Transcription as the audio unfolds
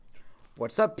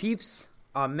What's up, peeps?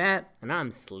 I'm Matt, And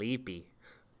I'm sleepy.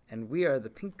 and we are the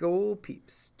Pink Gold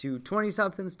Peeps. Two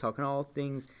 20-somethings talking all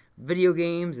things video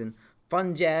games and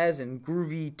fun jazz and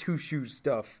groovy two-shoe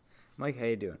stuff. Mike, how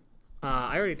you doing?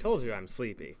 I already told you I'm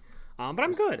sleepy. But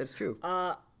I'm good. That's true.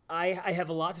 I have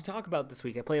a lot to talk about this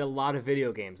week. I played a lot of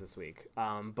video games this week.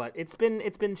 But it's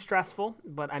been stressful,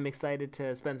 but I'm excited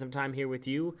to spend some time here with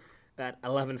you at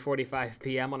 11:45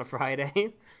 p.m. on a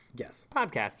Friday. Yes.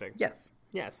 Podcasting. Yes.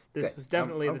 This Good. was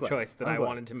definitely I'm the glad. choice that I'm I glad.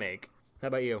 wanted to make. How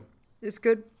about you? It's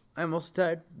good. I'm also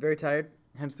tired. Very tired.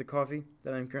 Hence the coffee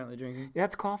that I'm currently drinking.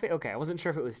 That's coffee? Okay, I wasn't sure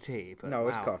if it was tea. But No,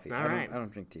 it's wow. coffee. All I right. don't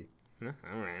drink tea. All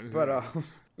right. But,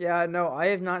 yeah, no, I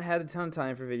have not had a ton of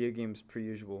time for video games per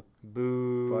usual.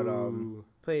 Boo.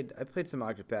 But, I played some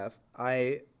Octopath.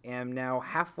 I am now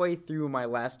halfway through my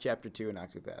last chapter 2 in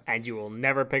Octopath. And you will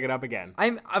never pick it up again.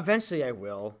 Eventually I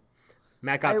will.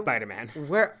 Matt got Spider-Man.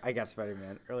 I got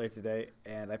Spider-Man earlier today,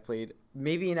 and I played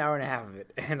maybe an hour and a half of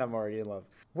it, and I'm already in love.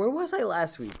 Where was I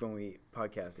last week when we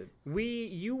podcasted?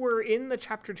 You were in the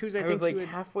chapter 2s, I I think. was like you had...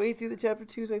 halfway through the chapter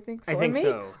 2s, I think. I think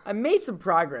so. I made some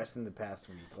progress in the past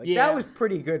week. Like Yeah. that was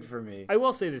pretty good for me. I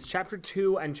will say this, chapter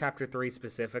 2 and chapter 3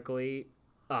 specifically,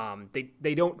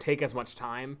 they don't take as much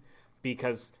time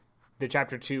because the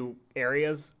chapter 2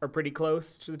 areas are pretty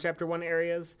close to the chapter 1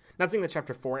 areas. Not saying the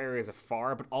chapter 4 areas are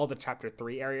far, but all the chapter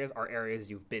 3 areas are areas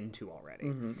you've been to already.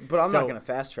 But I'm So- not going to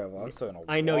fast travel. I'm still going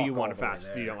to I know you walk want all to the way fast.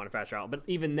 there. You don't want to fast travel, but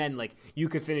even then, like you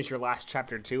could finish your last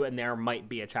chapter 2, and there might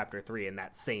be a chapter 3 in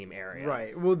that same area.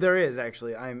 Right. Well, there is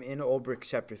actually. I'm in Olbrich's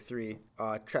chapter 3,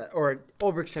 or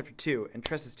Olbrich's chapter 2, and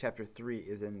Tress's chapter 3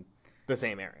 is in The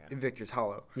same area. Victor's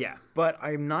Hollow. Yeah. But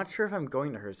I'm not sure if I'm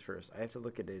going to hers first. I have to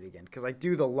look at it again because I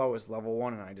do the lowest level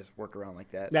one and I just work around like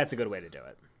that. That's a good way to do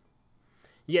it.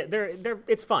 Yeah,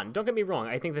 it's fun. Don't get me wrong.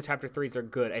 I think the chapter 3s are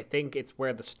good. I think it's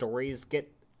where the stories get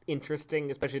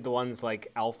interesting, especially the ones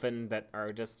like Alphen that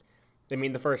are just... I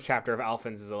mean, the first chapter of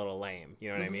Alphen's is a little lame. You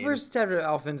know what I mean? The first chapter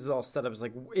of Alphins is all set up. It's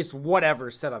like, it's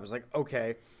whatever set up. It's like,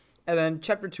 okay. And then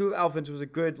chapter 2 of Alphins was a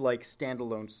good, like,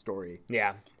 standalone story.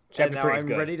 Yeah. And Chapter now 3 is I'm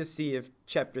good. ready to see if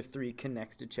chapter 3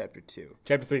 connects to chapter 2.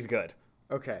 Chapter 3 is good.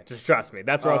 Okay. Just trust me.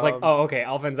 That's where I was like, oh, okay,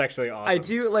 Alphen's actually awesome. I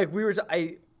do, like, I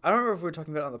don't remember if we were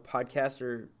talking about it on the podcast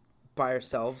or by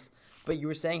ourselves, but you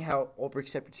were saying how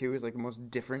Olbrich's chapter 2 is, like, the most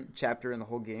different chapter in the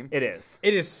whole game. It is.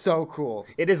 It is so cool.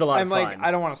 It is a lot I'm of fun. like, I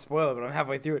don't want to spoil it, but I'm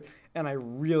halfway through it, and I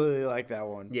really like that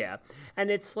one. Yeah. And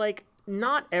it's like,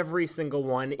 not every single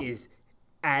one is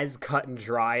as cut and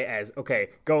dry as, okay,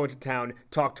 go into town,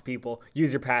 talk to people,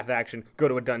 use your path action, go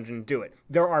to a dungeon, do it.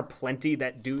 There are plenty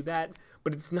that do that,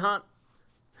 but it's not...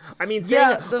 I mean,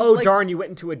 saying, darn, you went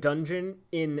into a dungeon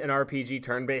in an RPG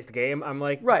turn-based game, I'm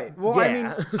like... Right. Well, yeah. I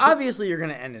mean, obviously you're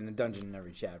going to end in a dungeon in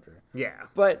every chapter. Yeah.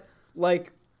 But,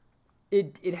 like,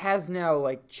 it has now,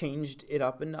 like, changed it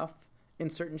up enough in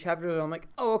certain chapters that I'm like,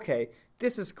 oh, okay,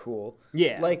 this is cool.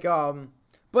 Yeah. Like,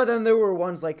 but then there were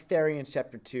ones like Therian's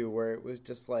chapter 2 where it was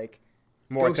just like,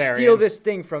 More go Therian. steal this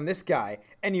thing from this guy,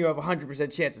 and you have a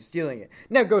 100% chance of stealing it.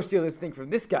 Now go steal this thing from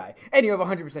this guy, and you have a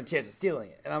 100% chance of stealing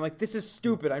it. And I'm like, this is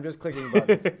stupid. I'm just clicking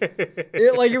buttons.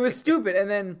 It was stupid. And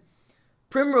then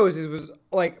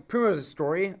Primrose's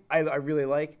story, I really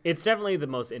like. It's definitely the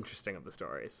most interesting of the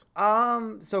stories.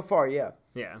 So far, yeah.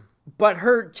 Yeah. But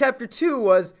her chapter 2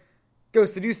 was, go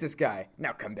seduce this guy.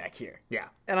 Now come back here. Yeah.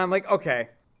 And I'm like, okay,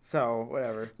 so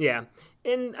whatever. Yeah,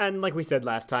 and like we said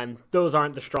last time, those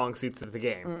aren't the strong suits of the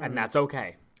game, and that's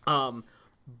okay.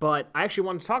 But I actually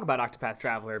wanted to talk about Octopath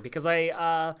Traveler because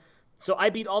I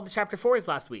beat all the chapter 4s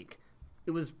last week.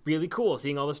 It was really cool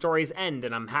seeing all the stories end,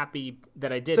 and I'm happy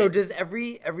that I did So it. does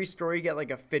every story get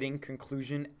like a fitting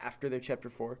conclusion after their chapter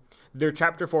 4? Their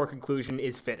chapter 4 conclusion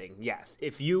is fitting, yes.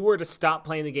 If you were to stop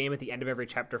playing the game at the end of every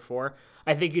chapter 4,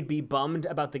 I think you'd be bummed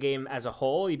about the game as a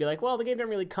whole. You'd be like, well, the game didn't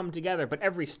really come together, but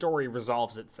every story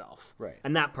resolves itself. Right.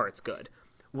 And that part's good.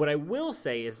 What I will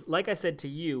say is, like I said to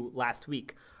you last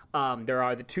week, there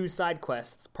are the 2 side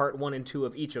quests, part 1 and 2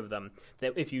 of each of them,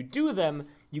 that if you do them,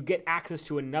 you get access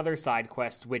to another side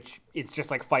quest, which it's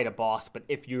just like fight a boss, but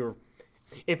if you're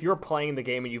playing the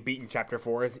game and you've beaten chapter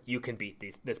 4s, you can beat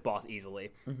this boss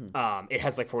easily. It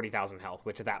has like 40,000 health,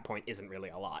 which at that point isn't really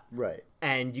a lot. Right.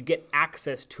 And you get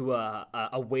access to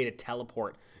a way to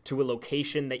teleport to a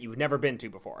location that you've never been to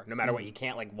before. No matter what, you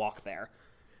can't like walk there.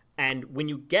 And when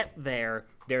you get there,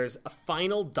 there's a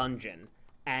final dungeon,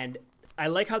 and I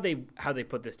like how they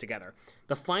put this together.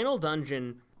 The final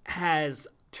dungeon has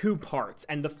 2 parts,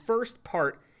 and the first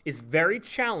part is very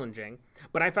challenging,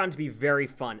 but I found it to be very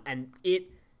fun, and it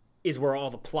is where all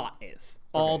the plot is.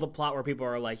 All the plot where people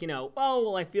are like, oh,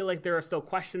 well, I feel like there are still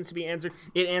questions to be answered.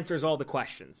 It answers all the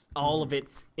questions, all of it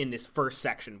in this first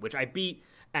section, which I beat,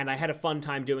 and I had a fun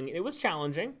time doing it. It was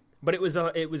challenging, but it was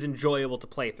enjoyable to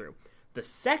play through. The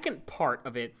second part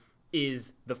of it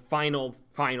is the final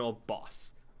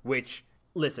boss, which,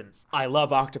 listen, I love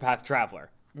Octopath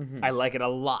Traveler. I like it a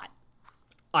lot.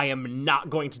 I am not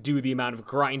going to do the amount of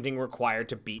grinding required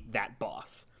to beat that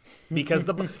boss. Because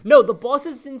the boss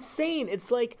is insane. It's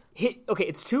like,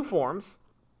 it's 2 forms,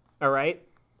 all right?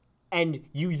 And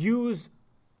you use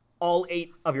all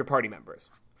 8 of your party members.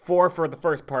 4 for the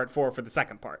first part, 4 for the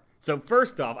second part. So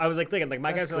first off, I was like thinking, like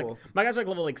my guys were like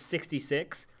level like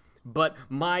 66, but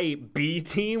my B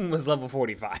team was level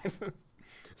 45.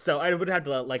 So I would have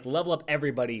to like level up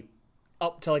everybody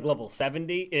up to like level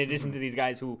 70 in addition to these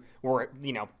guys who were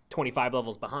 25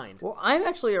 levels behind. Well, I'm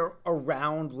actually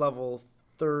around level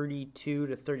 32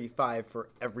 to 35 for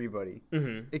everybody,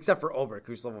 except for Ulbrich,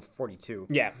 who's level 42.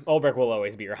 Yeah, Ulbrich will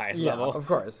always be your highest level. Of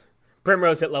course.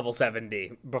 Primrose hit level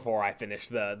 70 before I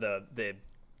finished the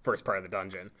first part of the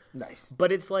dungeon. Nice.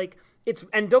 But it's like,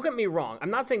 and don't get me wrong, I'm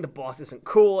not saying the boss isn't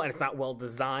cool and it's not well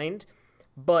designed,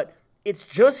 but it's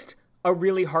just a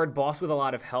really hard boss with a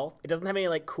lot of health. It doesn't have any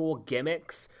like cool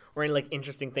gimmicks or any like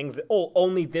interesting things that,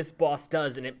 only this boss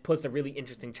does, and it puts a really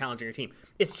interesting challenge on your team.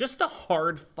 It's just a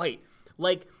hard fight.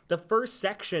 Like, the first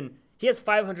section, he has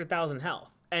 500,000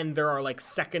 health, and there are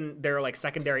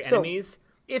secondary enemies.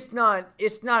 It's not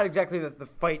exactly that the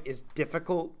fight is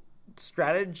difficult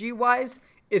strategy-wise.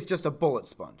 It's just a bullet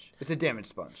sponge. It's a damage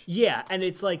sponge. Yeah, and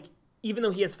it's like, even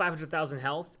though he has 500,000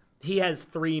 health, he has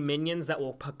 3 minions that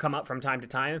will come up from time to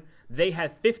time. They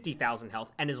have 50,000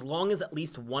 health, and as long as at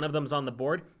least one of them's on the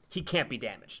board, he can't be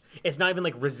damaged. It's not even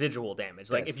like residual damage.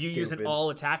 Like, if you use an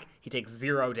all attack, he takes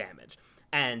 0 damage.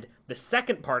 And the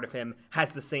second part of him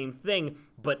has the same thing,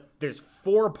 but there's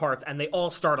 4 parts, and they all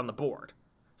start on the board.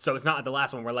 So it's not like the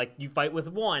last one where, like, you fight with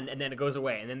 1, and then it goes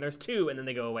away, and then there's 2, and then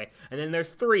they go away, and then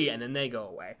there's 3, and then they go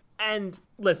away. And,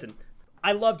 listen,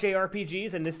 I love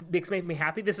JRPGs, and this makes me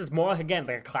happy. This is more, again,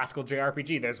 like a classical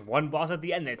JRPG. There's one boss at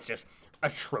the end that's just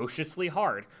atrociously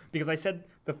hard. Because I said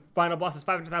the final boss is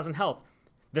 500,000 health.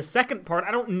 The second part,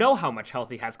 I don't know how much health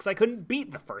he has because I couldn't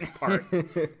beat the first part.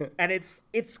 And it's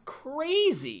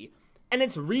crazy. And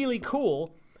it's really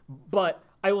cool. But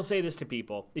I will say this to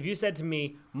people. If you said to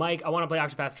me, Mike, I want to play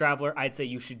Octopath Traveler, I'd say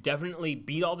you should definitely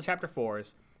beat all the Chapter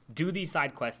 4s, do these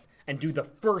side quests, and do the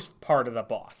first part of the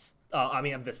boss.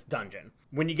 Of this dungeon.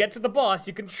 When you get to the boss,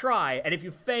 you can try. And if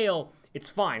you fail, it's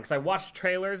fine. Because I watched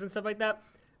trailers and stuff like that.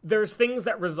 There's things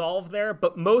that resolve there,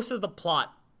 but most of the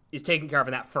plot is taken care of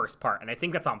in that first part, and I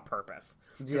think that's on purpose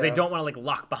because they don't want to like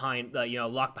lock behind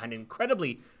an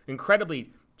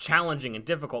incredibly challenging and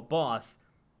difficult boss.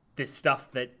 This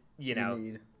stuff that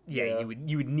you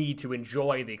would need to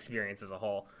enjoy the experience as a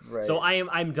whole. Right. So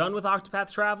I'm done with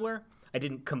Octopath Traveler. I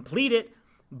didn't complete it,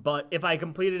 but if I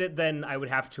completed it, then I would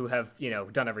have to have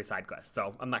done every side quest.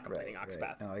 So I'm not completing Octopath.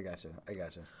 Right. No, I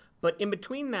gotcha. But in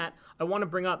between that, I want to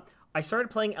bring up I started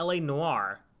playing LA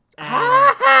Noire.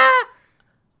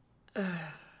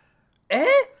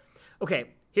 Okay,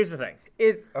 here's the thing.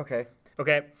 Okay.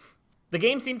 The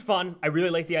game seemed fun. I really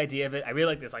like the idea of it. I really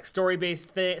like this like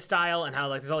story-based style and how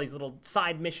like there's all these little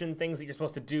side mission things that you're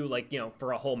supposed to do like,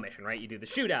 for a whole mission, right? You do the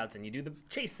shootouts and you do the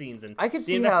chase scenes and I could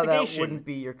see how that wouldn't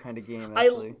be your kind of game,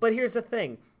 actually. But here's the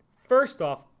thing. First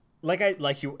off, like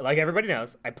everybody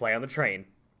knows, I play on the train.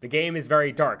 The game is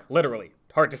very dark, literally.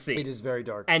 Hard to see. It is very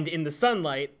dark. And in the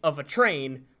sunlight of a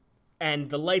train and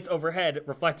the lights overhead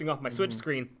reflecting off my Switch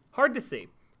screen, hard to see.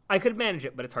 I could manage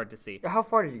it, but it's hard to see. How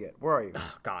far did you get? Where are you?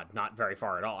 Oh, God, not very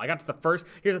far at all. I got to the first...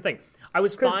 Here's the thing. I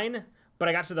was fine, but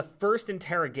I got to the first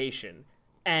interrogation,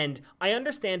 and I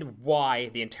understand why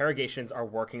the interrogations are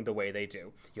working the way they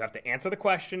do. You have to answer the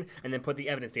question and then put the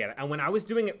evidence together. And when I was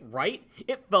doing it right,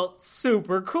 it felt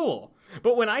super cool.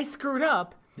 But when I screwed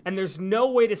up, and there's no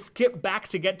way to skip back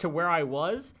to get to where I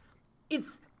was,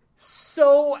 it's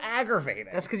so aggravating.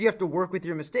 That's because you have to work with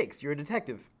your mistakes. You're a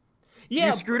detective. Yeah,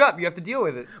 you screwed up. You have to deal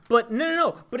with it. But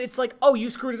no. But it's like, oh, you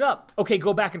screwed it up. Okay,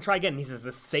 go back and try again. And he says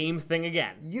the same thing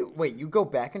again. You go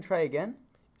back and try again?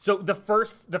 So the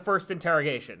first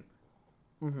interrogation.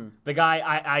 Mm-hmm. The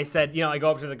guy, I said, I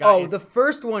go up to the guy. Oh, the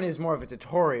first one is more of a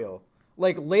tutorial.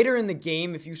 Like later in the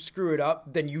game, if you screw it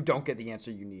up, then you don't get the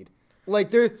answer you need.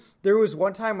 Like there was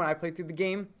one time when I played through the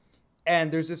game,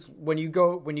 and there's this when you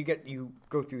go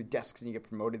through desks and you get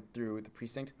promoted through the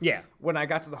precinct. Yeah. When I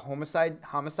got to the homicide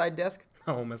desk.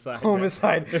 Homicide.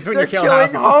 It's when you're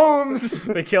killing homes.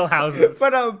 They kill houses.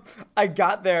 But I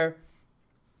got there,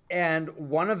 and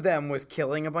one of them was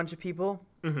killing a bunch of people,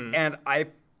 and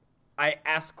I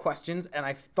asked questions and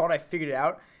I thought I figured it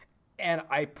out, and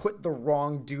I put the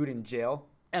wrong dude in jail,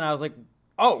 and I was like,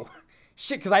 oh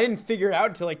shit, because I didn't figure it out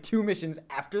until like 2 missions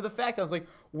after the fact. I was like,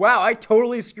 wow, I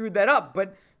totally screwed that up.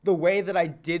 But the way that I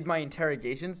did my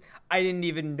interrogations, I didn't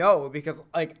even know, because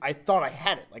like I thought I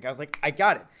had it. Like I was like, I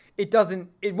got it.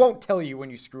 It won't tell you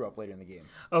when you screw up later in the game.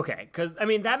 Okay, because, I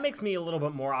mean, that makes me a little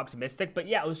bit more optimistic. But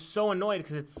yeah, I was so annoyed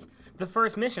because it's the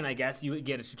first mission, I guess. You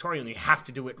get a tutorial and you have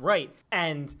to do it right.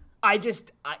 And I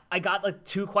got like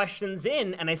 2 questions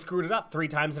in and I screwed it up 3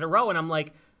 times in a row. And I'm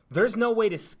like, there's no way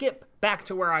to skip back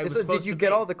to where I was supposed to be. Did you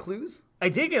get all the clues? I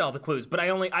did get all the clues, but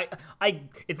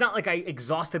it's not like I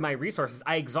exhausted my resources.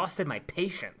 I exhausted my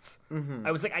patience. Mm-hmm.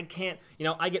 I was like, I can't,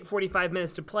 I get 45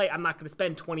 minutes to play. I'm not going to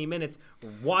spend 20 minutes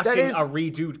watching a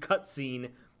redoed cutscene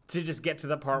to just get to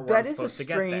the part where I'm supposed to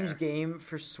get there. That is a strange game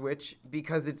for Switch,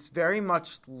 because it's very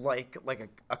much like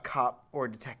a cop or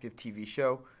detective TV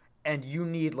show, and you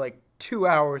need like 2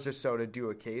 hours or so to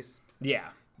do a case. Yeah.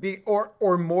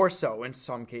 Or more so in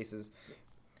some cases.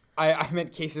 I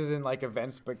meant cases in like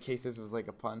events, but cases was like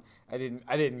a pun. I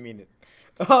didn't mean it.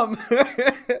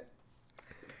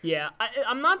 Yeah,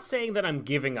 I'm not saying that I'm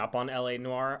giving up on LA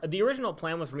Noire. The original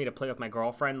plan was for me to play with my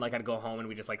girlfriend. Like I'd go home and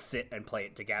we just like sit and play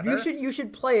it together. You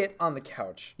should play it on the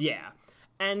couch. Yeah,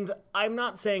 and I'm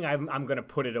not saying I'm gonna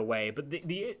put it away, but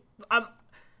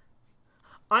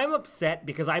I'm upset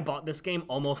because I bought this game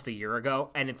almost a year ago,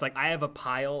 and it's like I have a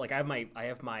pile. Like I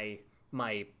have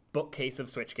my bookcase of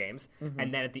Switch games,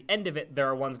 and then at the end of it, there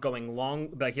are ones going long,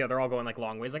 like they're all going like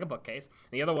long ways, like a bookcase,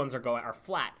 and the other ones are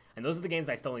flat, and those are the games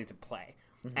I still need to play.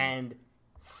 And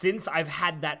since I've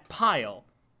had that pile,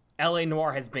 LA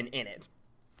Noire has been in it,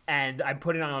 and I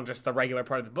put it on just the regular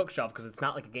part of the bookshelf because it's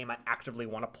not like a game I actively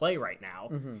want to play right now,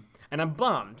 and I'm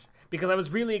bummed because I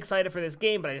was really excited for this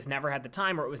game, but I just never had the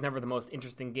time, or it was never the most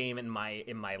interesting game in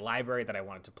my library that I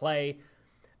wanted to play.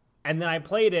 And then I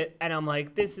played it, and I'm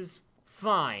like, this is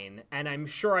fine, and I'm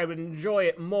sure I would enjoy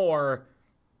it more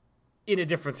in a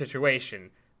different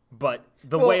situation. But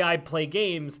the way I play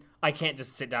games, I can't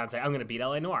just sit down and say, I'm going to beat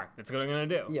LA Noire. That's what I'm going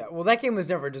to do. Yeah, well, that game was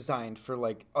never designed for,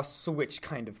 like, a Switch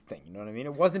kind of thing, you know what I mean?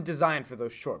 It wasn't designed for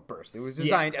those short bursts. It was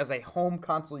designed as a home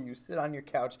console. You sit on your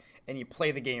couch, and you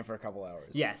play the game for a couple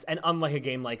hours. Yes, and unlike a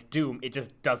game like Doom, it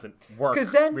just doesn't work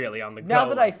really on the go.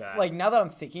 Now that I'm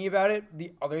thinking about it,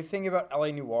 the other thing about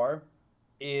LA Noire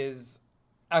is,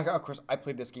 of course, I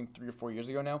played this game 3 or 4 years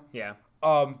ago now. Yeah.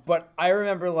 But I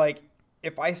remember, like,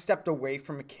 if I stepped away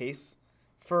from a case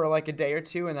for like a day or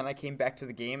two, and then I came back to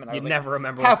the game, and I was never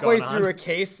remember what's halfway going on. through a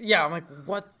case. Yeah, I'm like,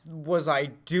 what was I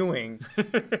doing?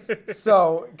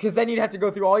 So, because then you'd have to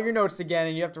go through all your notes again,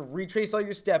 and you have to retrace all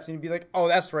your steps, and you'd be like, oh,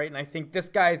 that's right, and I think this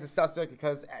guy is a suspect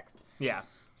because X. Yeah.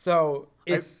 So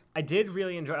I did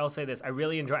really enjoy. I'll say this: I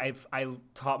really enjoy. I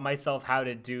taught myself how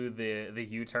to do the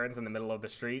U-turns in the middle of the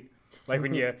street. Like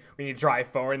when you drive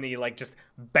forward and then you like just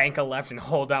bank a left and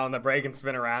hold down the brake and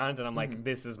spin around, and I'm like,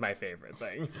 this is my favorite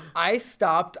thing. I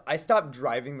stopped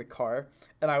driving the car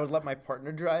and I would let my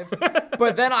partner drive,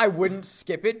 but then I wouldn't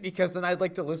skip it because then I'd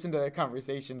like to listen to the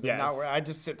conversations. Yes. And not where I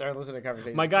just sit there and listen to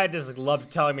conversations. My guy just loved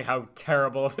telling me how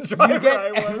terrible of a driver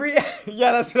I was.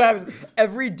 Yeah, that's what happens.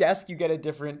 Every desk you get a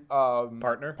different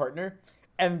partner,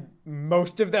 and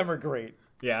most of them are great.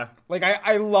 Yeah. Like,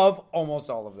 I love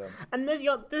almost all of them. And this is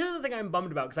the thing I'm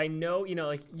bummed about, because I know,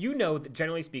 that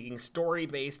generally speaking,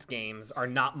 story-based games are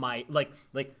not my, like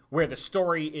where the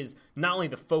story is not only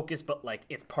the focus, but, like,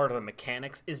 it's part of the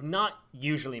mechanics, is not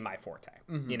usually my forte.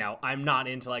 I'm not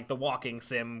into, like, the walking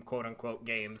sim, quote-unquote,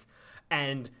 games.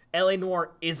 And LA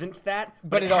Noire isn't that,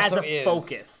 but it has a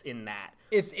focus in that.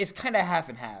 It's kind of half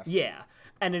and half. Yeah.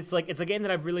 And it's, like, it's a game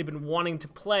that I've really been wanting to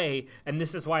play, and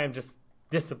this is why I'm just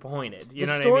disappointed. You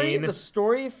know what I mean? The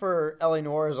story for LA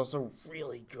Noire is also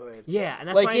really good. Yeah, and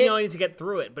that's why I know I need to get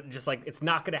through it, but just like it's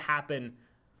not going to happen.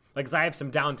 Like, 'cause I have some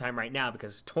downtime right now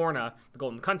because Torna, the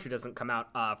Golden Country, doesn't come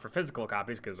out for physical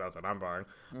copies, because that's what I'm borrowing,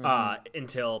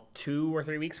 until 2 or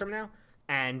 3 weeks from now,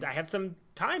 and I have some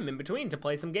time in between to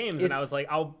play some games, and I was like,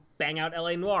 I'll bang out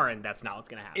LA Noire, and that's not what's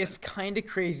going to happen. It's kind of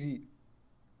crazy.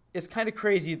 It's kind of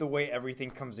crazy the way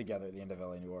everything comes together at the end of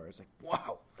LA Noire. It's like,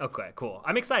 wow. Okay, cool.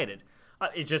 I'm excited.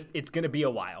 It's going to be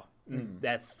a while.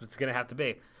 That's what's going to have to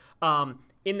be.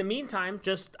 In the meantime,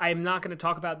 I'm not going to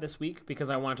talk about it this week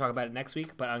because I want to talk about it next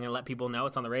week, but I'm going to let people know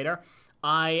it's on the radar.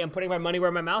 I am putting my money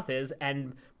where my mouth is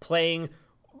and playing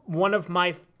one of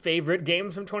my favorite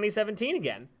games from 2017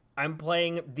 again. I'm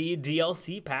playing the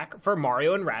DLC pack for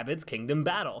Mario & Rabbids Kingdom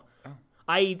Battle. Oh.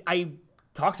 I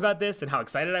talked about this and how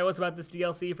excited I was about this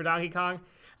DLC for Donkey Kong,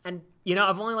 and,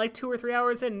 I've only like 2 or 3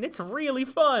 hours in, and it's really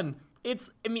fun.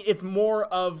 It's more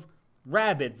of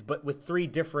Rabbids, but with two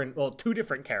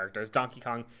different characters, Donkey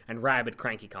Kong and Rabbid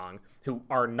Cranky Kong, who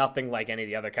are nothing like any of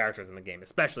the other characters in the game,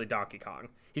 especially Donkey Kong.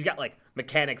 He's got, like,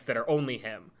 mechanics that are only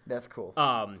him. That's cool.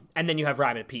 And then you have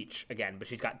Rabbid Peach, again, but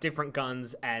she's got different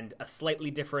guns and a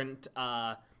slightly different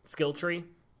skill tree.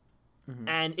 Mm-hmm.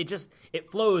 And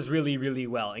it flows really, really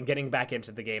well. And getting back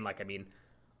into the game,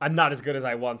 I'm not as good as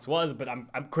I once was, but I'm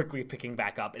quickly picking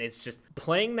back up. And it's just,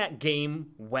 playing that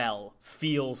game well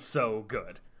feels so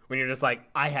good. When you're just like,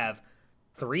 I have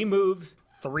 3 moves,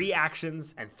 3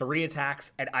 actions, and 3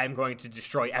 attacks, and I'm going to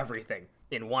destroy everything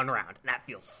in one round. And that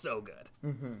feels so good.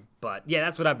 Mm-hmm. But yeah,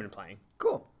 that's what I've been playing.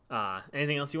 Cool.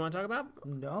 Anything else you want to talk about?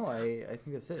 No, I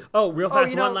think that's it. Oh, real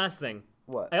fast, one last thing.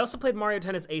 What? I also played Mario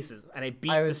Tennis Aces, and I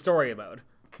beat the story mode.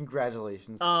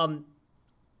 Congratulations. I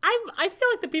feel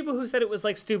like the people who said it was,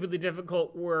 like, stupidly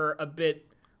difficult were a bit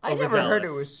I never heard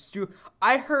it was stupid.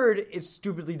 I heard it's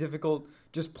stupidly difficult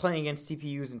just playing against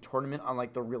CPUs in tournament on,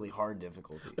 like, the really hard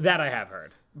difficulty. That I have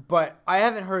heard. But I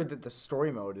haven't heard that the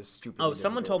story mode is stupidly difficult.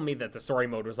 Someone told me that the story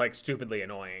mode was, like, stupidly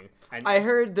annoying. I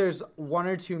heard there's 1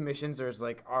 or 2 missions where it's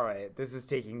like, all right, this is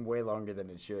taking way longer than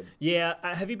it should. Yeah.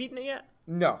 Have you beaten it yet?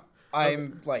 No.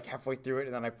 I'm, like, halfway through it,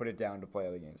 and then I put it down to play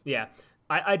other games. Yeah.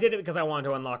 I did it because I wanted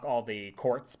to unlock all the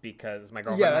courts because my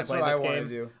girlfriend had played this game. Yeah, that's what I want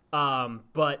to do.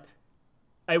 But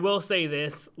I will say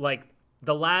this, like,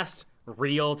 the last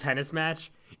real tennis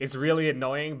match is really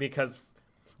annoying because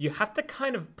you have to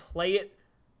kind of play it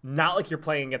not like you're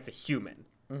playing against a human.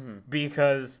 Mm-hmm.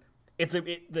 Because the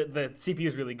CPU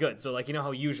is really good. So, like, you know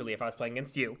how usually if I was playing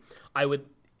against you, I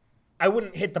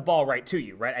wouldn't hit the ball right to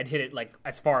you, right? I'd hit it, like,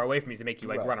 as far away from you to make you,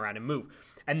 like, run around and move.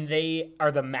 And they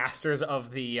are the masters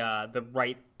of the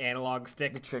right analog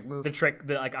stick. The trick move. The trick,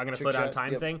 I'm going to slow down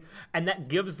time thing. And that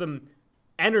gives them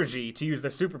energy to use their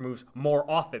super moves more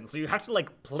often. So you have to,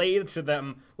 like, play it to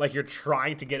them like you're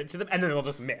trying to get it to them, and then they'll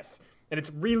just miss. And it's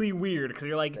really weird because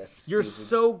you're like, you're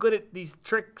so good at these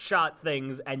trick shot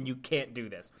things, and you can't do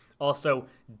this. Also,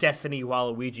 Destiny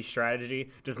Waluigi strategy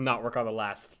does not work on the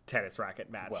last tennis racket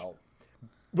match. Well,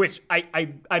 which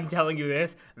I'm telling you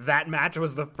this, that match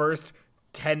was the first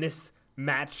tennis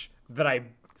match that I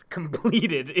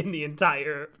completed in the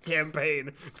entire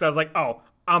campaign. So I was like, oh,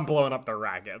 I'm blowing up the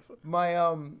rackets. My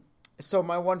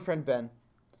one friend Ben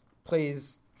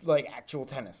plays, like, actual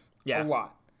tennis a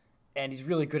lot, and he's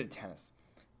really good at tennis.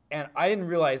 And I didn't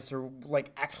realize there,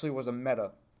 like, actually was a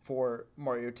meta for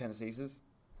Mario Tennis Aces.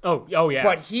 Oh yeah.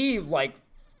 But he, like,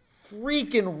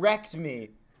 freaking wrecked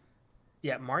me.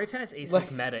 Yeah, Mario Tennis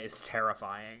Aces meta is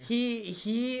terrifying.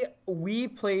 We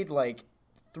played, like,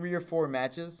 3 or 4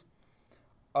 matches,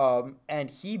 and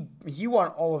he won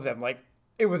all of them. Like,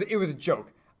 it was a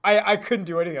joke. I couldn't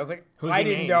do anything. I was like, I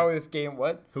didn't know this game.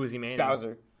 What? Who was he maining?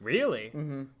 Bowser. Really?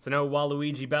 Mm-hmm. So no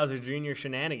Waluigi Bowser Jr.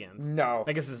 shenanigans. No.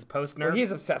 I guess this is post nerf. Well,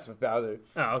 he's obsessed with Bowser.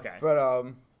 Oh, okay.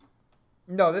 But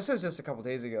no, this was just a couple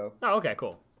days ago. Oh, okay,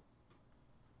 cool.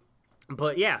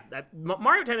 But yeah,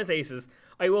 Mario Tennis Aces.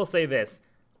 I will say this: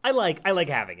 I like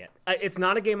having it. It's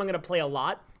not a game I'm going to play a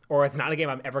lot, or it's not a game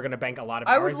I'm ever going to bank a lot of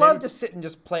hours in. I would love to sit and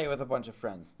just play it with a bunch of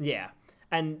friends. Yeah.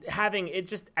 And having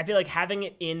it I feel like having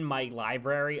it in my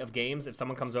library of games, if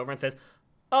someone comes over and says,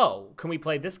 oh, can we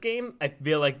play this game? I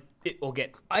feel like it will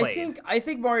get played. I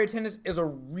think Mario Tennis is a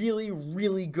really,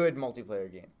 really good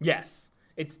multiplayer game. Yes.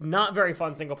 It's not very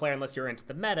fun single player unless you're into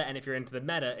the meta, and if you're into the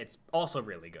meta, it's also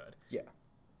really good. Yeah.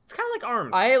 It's kind of like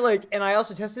ARMS. I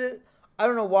also tested it. I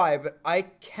don't know why, but I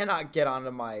cannot get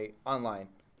onto my online.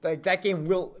 Like, that game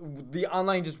the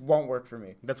online just won't work for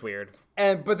me. That's weird.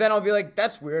 But then I'll be like,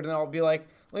 that's weird. And then I'll be like,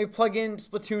 let me plug in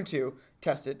Splatoon 2,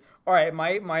 test it. All right,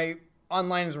 my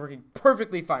online is working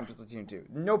perfectly fine for Splatoon 2.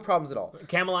 No problems at all.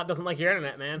 Camelot doesn't like your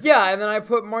internet, man. Yeah, and then I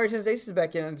put Mario Tennis Aces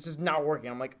back in, and it's just not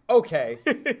working. I'm like, okay.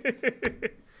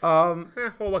 Well,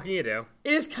 what can you do?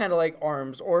 It is kind of like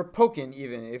ARMS or Pokken,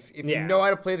 even. If you know how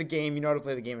to play the game, you know how to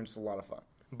play the game, and it's a lot of fun.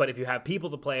 But if you have people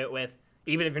to play it with,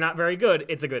 even if you're not very good,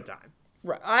 it's a good time.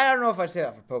 Right. I don't know if I'd say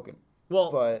that for Pokken. Well,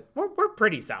 but we're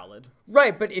pretty solid.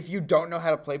 Right, but if you don't know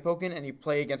how to play Pokken and you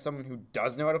play against someone who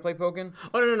does know how to play Pokken...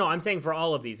 Oh, no. I'm saying for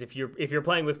all of these, if you're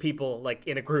playing with people, like,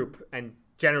 in a group, and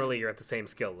generally you're at the same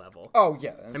skill level. Oh,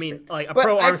 yeah. I mean, like, a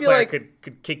pro ARMS player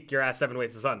could kick your ass 7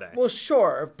 ways to Sunday. Well,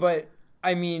 sure, but,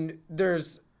 I mean,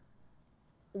 there's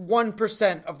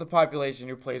 1% of the population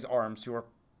who plays ARMS who are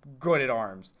good at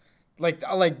ARMS.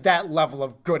 Like that level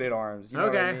of good at ARMS. You know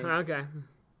what I mean? Okay.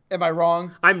 Am I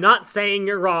wrong? I'm not saying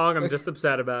you're wrong. I'm just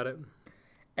upset about it.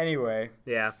 Anyway.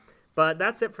 Yeah. But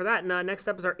that's it for that. And next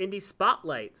up is our indie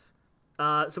spotlights.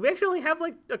 So we actually only have,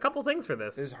 like, a couple things for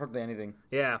this. There's hardly anything.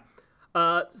 Yeah.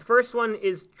 The first one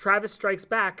is Travis Strikes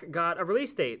Back got a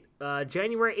release date,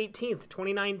 January 18th,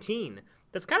 2019.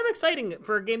 That's kind of exciting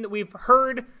for a game that we've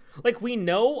heard, like, we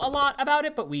know a lot about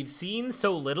it, but we've seen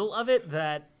so little of it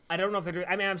that I don't know if they're doing,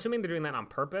 I mean, I'm assuming they're doing that on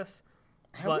purpose.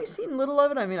 Have we seen little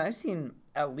of it? I mean, I've seen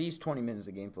at least 20 minutes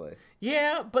of gameplay.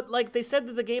 Yeah, but, like, they said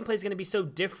that the gameplay is going to be so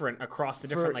different across the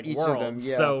different, like, each worlds. of them,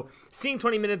 yeah. So seeing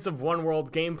 20 minutes of one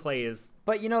world's gameplay is...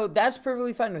 But, you know, that's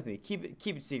perfectly fine with me. Keep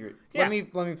it secret. Yeah. Let me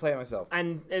play it myself.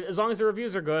 And as long as the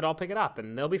reviews are good, I'll pick it up,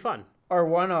 and they'll be fun. Our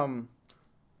one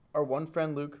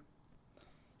friend, Luke,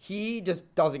 he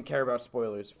just doesn't care about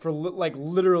spoilers for,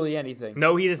 literally anything.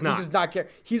 No, he does not. He does not care.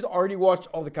 He's already watched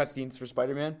all the cutscenes for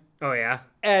Spider-Man. Oh, yeah?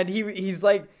 And he's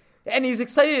like... And he's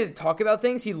excited to talk about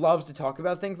things. He loves to talk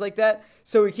about things like that.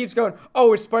 So he keeps going,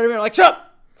 oh, it's Spider-Man. I'm like, shut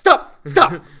up!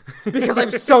 Stop! Because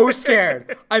I'm so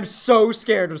scared. I'm so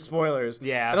scared of spoilers.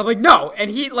 Yeah. And I'm like, no.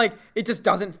 And he, like, it just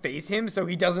doesn't faze him, so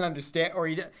he doesn't understand. Or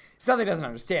it's not that he doesn't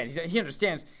understand. He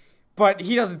understands. But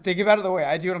he doesn't think about it the way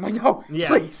I do. And I'm like, no,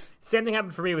 please. Same thing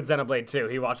happened for me with Xenoblade 2.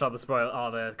 He watched all the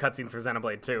cutscenes for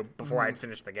Xenoblade 2 before I'd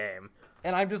finished the game.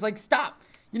 And I'm just like, stop.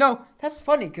 You know, that's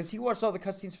funny, because he watched all the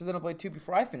cutscenes for Xenoblade 2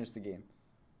 before I finished the game.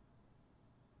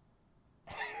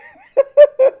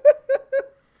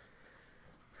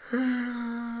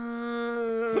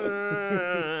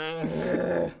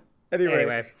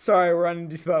 Anyway, sorry, we're on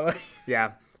Indie Spotlight.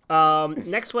 Yeah.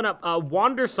 Next one up,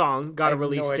 Wander Song got a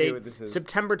release date,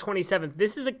 September 27th.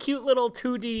 This is a cute little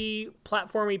 2D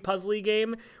platformy puzzly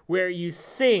game where you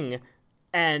sing,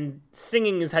 and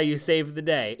singing is how you save the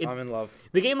day. I'm in love.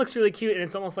 The game looks really cute, and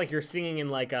it's almost like you're singing in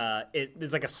like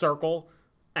there's like a circle,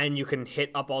 and you can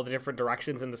hit up all the different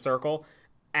directions in the circle,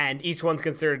 and each one's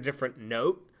considered a different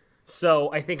note.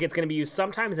 So I think it's going to be used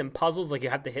sometimes in puzzles, like you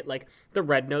have to hit like the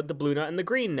red note, the blue note, and the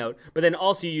green note. But then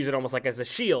also you use it almost like as a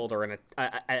shield or an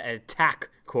attack,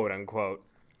 quote unquote.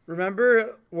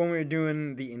 Remember when we were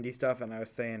doing the indie stuff and I was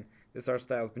saying this art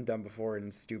style's been done before and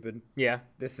it's stupid? Yeah.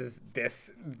 This is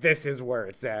where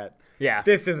it's at. Yeah.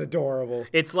 This is adorable.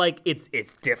 It's like it's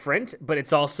different, but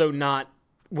it's also not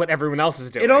what everyone else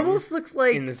is doing. It almost looks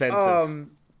like in the sense of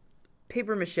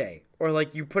paper mache, or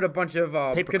like you put a bunch of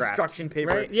construction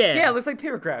paper. Right? Yeah, it looks like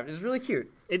papercraft. It's really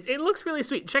cute. It looks really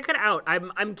sweet. Check it out.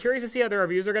 I'm curious to see how the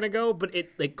reviews are gonna go, but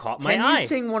it caught my eye. Can you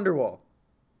sing Wonderwall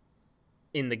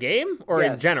in the game or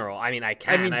in general? I mean, I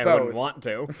can. I both. wouldn't want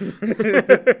to. Do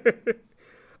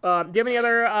you have any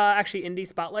other actually indie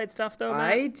spotlight stuff though,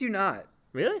 Matt? I do not.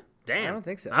 Really? Damn. I don't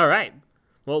think so. All right.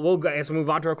 Well, we'll move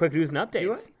on to our quick news and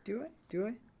updates. Do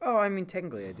I? Oh, I mean,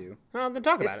 technically I do. Well, then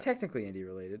talk about it. It's technically indie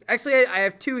related. Actually, I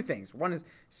have two things. One is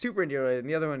super indie related, and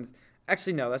the other one's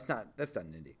actually no, that's not an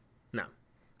indie. No.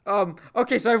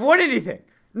 Okay, so I have one indie thing.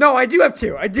 No, I do have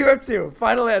two.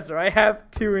 Final answer. I have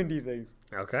two indie things.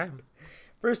 Okay.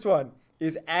 First one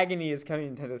is Agony is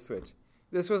coming to Nintendo Switch.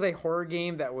 This was a horror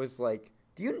game that was like.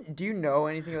 Do you know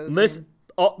anything about this game?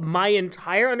 My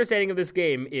entire understanding of this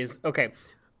game is okay.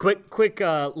 Quick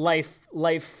life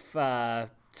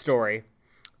story.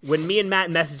 When me and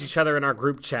Matt message each other in our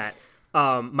group chat,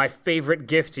 my favorite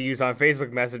GIF to use on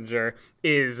Facebook Messenger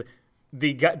is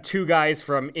the two guys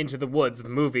from Into the Woods, the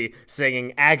movie,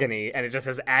 singing Agony, and it just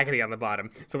says Agony on the bottom.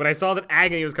 So when I saw that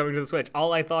Agony was coming to the Switch,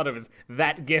 all I thought of is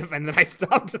that GIF, and then I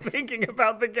stopped thinking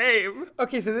about the game.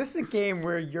 Okay, so this is a game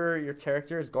where your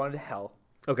character has gone to hell.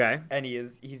 Okay. And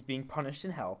he's being punished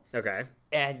in hell. Okay.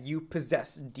 And you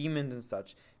possess demons and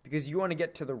such because you want to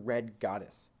get to the Red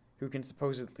Goddess, who can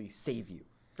supposedly save you.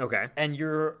 Okay. And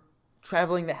you're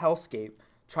traveling the hellscape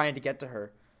trying to get to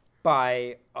her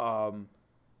by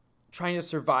trying to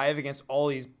survive against all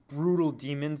these brutal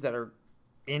demons that are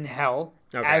in hell,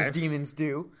 as demons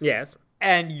do. Yes.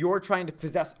 And you're trying to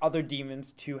possess other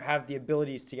demons to have the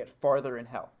abilities to get farther in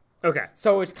hell. Okay.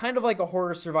 So it's kind of like a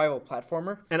horror survival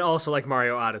platformer. And also like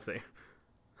Mario Odyssey.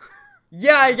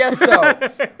 Yeah, I guess so.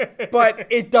 But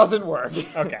it doesn't work.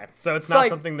 Okay. So it's not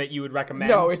something that you would recommend?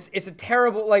 No, it's a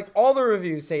terrible, like all the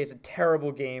reviews say it's a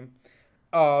terrible game.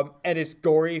 And it's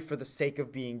gory for the sake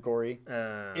of being gory.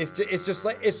 It's just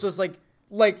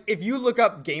like if you look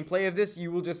up gameplay of this, you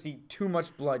will just see too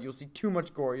much blood. You'll see too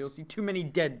much gore. You'll see too many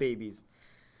dead babies.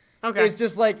 Okay. It's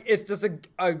just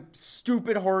a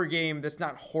stupid horror game that's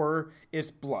not horror,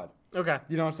 it's blood. Okay.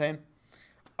 You know what I'm saying?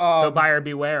 So buyer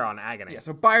beware on Agony. Yeah,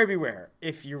 so buyer beware.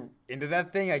 If you're into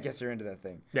that thing, I guess you're into that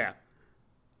thing. Yeah.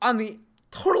 On the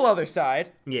total other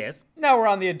side. Yes. Now we're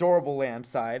on the Adorable Land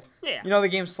side. Yeah. You know the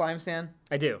game Slime Sand?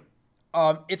 I do.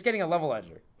 It's getting a level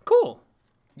editor. Cool.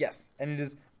 Yes, and it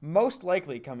is most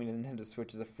likely coming to Nintendo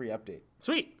Switch as a free update.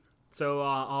 Sweet. So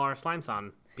all our Slime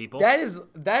Sand people. That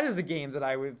is a game that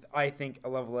I think a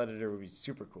level editor would be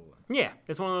super cool in. Yeah,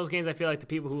 it's one of those games I feel like the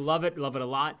people who love it a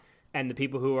lot, and the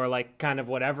people who are like kind of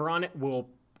whatever on it will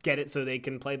get it so they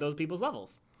can play those people's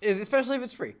levels. Especially if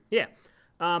it's free. Yeah.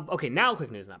 Okay, now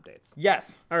quick news and updates.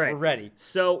 Yes. All right. We're ready.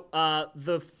 So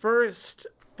the first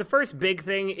big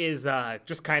thing is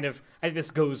just kind of, I think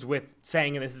this goes with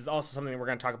saying, and this is also something that we're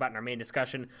going to talk about in our main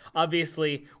discussion.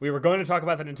 Obviously, we were going to talk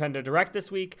about the Nintendo Direct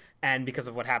this week, and because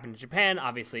of what happened in Japan,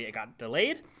 obviously it got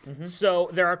delayed. Mm-hmm. So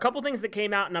there are a couple things that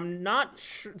came out, and I'm not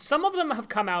sure. Some of them have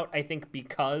come out, I think,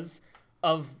 because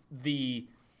of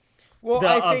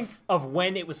of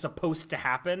when it was supposed to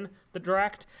happen, the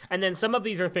Direct. And then some of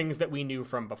these are things that we knew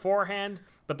from beforehand,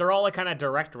 but they're all like kind of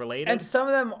Direct related. And some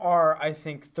of them are, I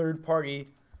think, third-party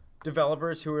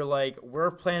developers who are like,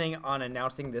 we're planning on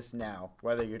announcing this now,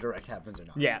 whether your Direct happens or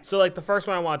not. Yeah, so like the first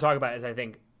one I want to talk about is, I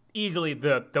think, easily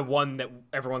the one that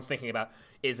everyone's thinking about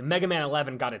is Mega Man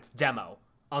 11 got its demo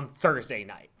on Thursday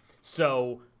night.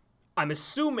 So I'm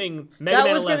assuming Mega Man 11...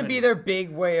 That was going to be their big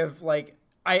way of, like...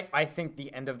 I think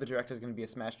the end of the Direct is going to be a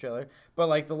Smash trailer, but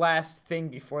like the last thing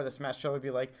before the Smash trailer would be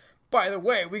like, by the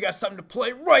way, we got something to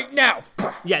play right now.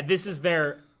 Yeah, this is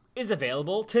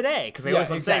available today, because they always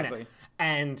love saying that.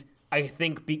 And I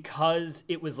think because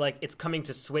it was like it's coming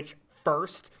to Switch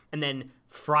first, and then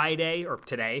Friday or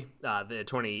today, the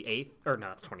 28th, or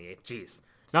not the 28th, jeez.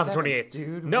 Not the 28th.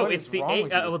 Dude, no, it's the 8th.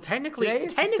 Well, technically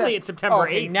it's September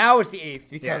 8th. Now it's the 8th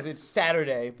because it's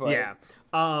Saturday. But... Yeah.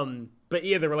 But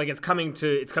yeah, they were like, it's coming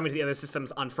to the other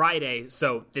systems on Friday,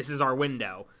 so this is our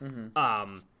window.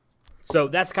 Mm-hmm. So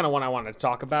that's kind of what I wanted to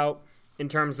talk about in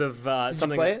terms of something. Did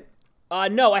you play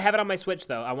it? No, I have it on my Switch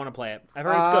though. I want to play it. I've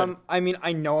heard it's good. I mean,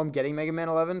 I know I'm getting Mega Man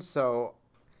 11, so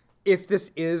if this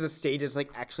is a stage that's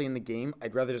like actually in the game,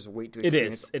 I'd rather just wait to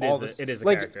experience It is a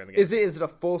like, character in the game. Is it a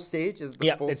full stage? Is it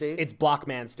the full stage? It's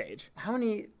Blockman stage. How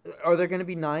many are there going to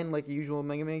be? 9 like a usual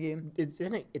Mega Man game?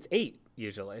 Isn't it? It's 8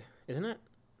 usually, isn't it?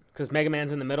 Because Mega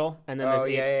Man's in the middle, and then there's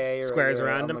 8 squares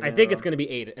around him. I think it's going to be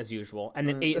 8 as usual, and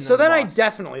then 8. So then I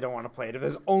definitely don't want to play it if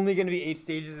there's only going to be 8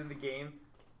 stages in the game.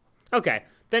 Okay,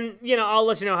 then I'll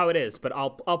let you know how it is, but I'll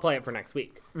play it for next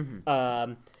week.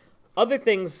 Mm-hmm. Other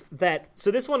things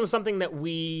so this one was something that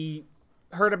we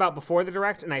heard about before the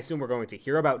Direct, and I assume we're going to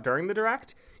hear about during the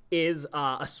Direct, is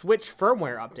a Switch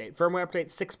firmware update. Firmware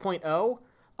update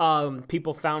 6.0.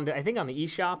 People found it, I think, on the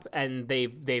eShop, and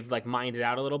they've like mined it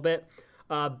out a little bit.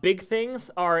 Big things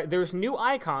are there's new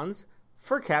icons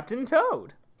for Captain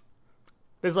Toad.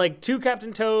 There's like 2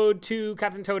 Captain Toad, 2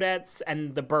 Captain Toadettes,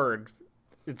 and the bird.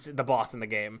 It's the boss in the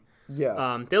game.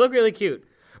 Yeah. They look really cute.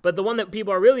 But the one that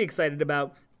people are really excited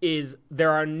about is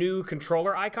there are new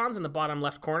controller icons in the bottom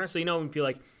left corner. So when you feel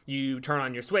like you turn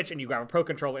on your Switch and you grab a Pro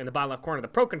Controller, in the bottom left corner, the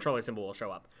Pro Controller symbol will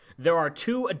show up. There are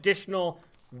 2 additional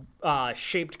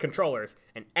shaped controllers,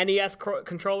 an NES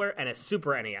controller and a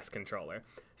Super NES controller.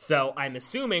 So I'm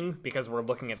assuming, because we're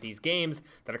looking at these games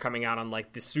that are coming out on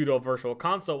like the pseudo virtual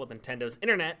console with Nintendo's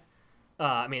Internet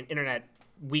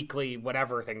weekly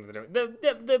whatever things that are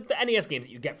the NES games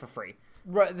that you get for free.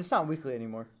 Right, it's not weekly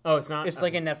anymore. Oh, it's not? It's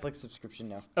like a Netflix subscription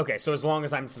now. Okay, so as long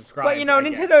as I'm subscribed. But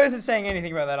Nintendo isn't saying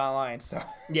anything about that online, so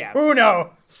yeah. Who knows?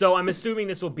 So I'm assuming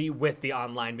this will be with the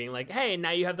online being like, hey,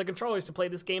 now you have the controllers to play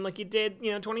this game like you did,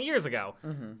 20 years ago.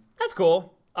 Mm-hmm. That's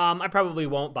cool. I probably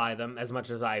won't buy them as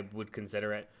much as I would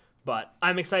consider it, but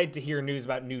I'm excited to hear news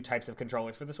about new types of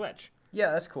controllers for the Switch.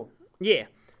 Yeah, that's cool. Yeah.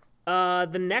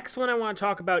 The next one I want to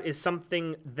talk about is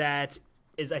something that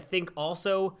is, I think,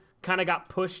 also kind of got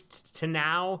pushed to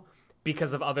now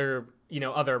because of other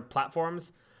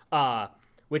platforms,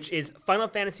 which is Final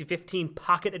Fantasy 15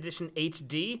 Pocket Edition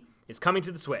HD is coming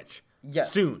to the Switch.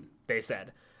 Yes. Soon, they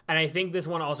said. And I think this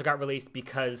one also got released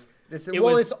because it's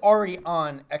already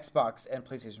on Xbox and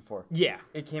PlayStation 4. Yeah.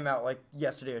 It came out like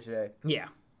yesterday or today. Yeah.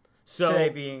 So today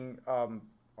being I'm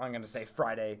going to say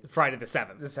Friday the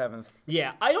 7th. The 7th.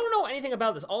 Yeah, I don't know anything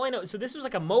about this. All I know, so this was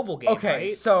like a mobile game, okay, right?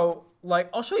 So like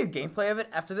I'll show you gameplay of it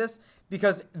after this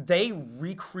because they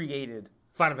recreated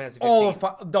Final Fantasy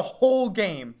 15. The whole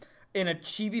game in a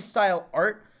chibi style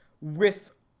art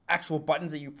with actual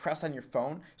buttons that you press on your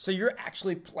phone. So you're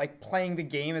actually like playing the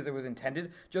game as it was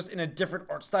intended, just in a different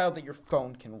art style that your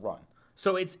phone can run.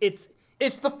 So it's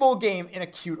the full game in a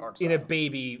cute art style. In a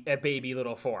baby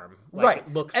little form. Like, right.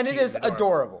 It looks and cute it is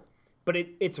adorable. But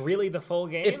it's really the full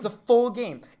game? It's the full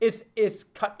game. It's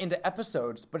cut into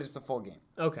episodes, but it's the full game.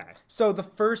 Okay. So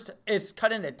it's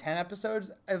cut into 10 episodes,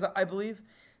 as I believe.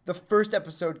 The first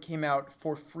episode came out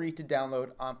for free to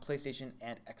download on PlayStation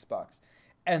and Xbox.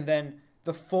 And then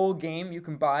the full game you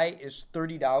can buy is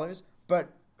 $30, but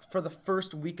for the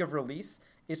first week of release,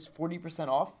 it's 40%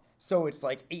 off. So it's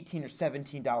like $18 or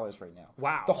 $17 right now.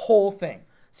 Wow. The whole thing.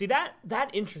 See, that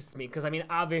interests me because, I mean,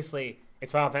 obviously,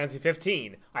 it's Final Fantasy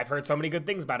 15. I've heard so many good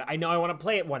things about it. I know I want to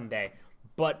play it one day,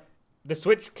 but the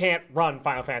Switch can't run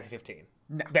Final Fantasy 15.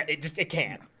 No. It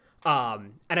can't.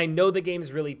 And I know the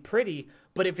game's really pretty,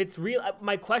 but if it's real,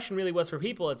 my question really was for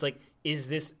people. It's like, is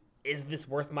this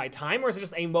worth my time, or is it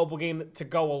just a mobile game to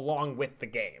go along with the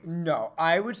game? No,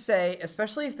 I would say,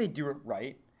 especially if they do it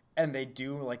right and they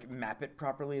do like map it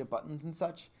properly to buttons and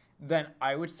such, then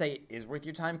I would say it is worth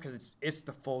your time because it's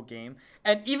the full game.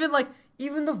 And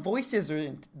even the voices are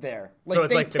in there. Like, so it's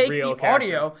they like the take real the character.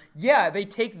 audio. Yeah, they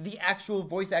take the actual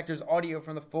voice actor's audio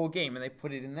from the full game and they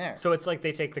put it in there. So it's like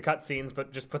they take the cutscenes,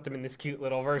 but just put them in this cute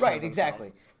little version. Right, of themselves.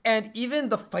 exactly. And even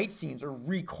the fight scenes are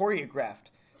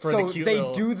re-choreographed. For So the cute they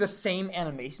little- do the same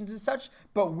animations and such,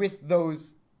 but with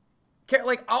those...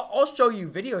 Like, I'll show you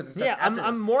videos and stuff. Yeah, after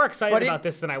I'm this. more excited But about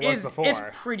this than I was before. It's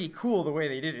pretty cool the way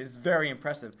they did it. It's very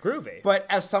impressive. Groovy. But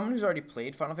as someone who's already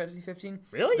played Final Fantasy 15...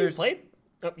 Really? You there's- played?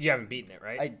 Oh, you haven't beaten it,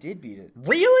 right? I did beat it.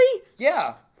 Really?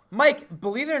 Yeah. Mike,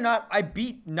 believe it or not, I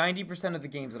beat 90% of the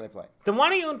games that I play. Then why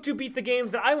don't you beat the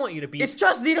games that I want you to beat? It's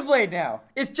just Xenoblade now.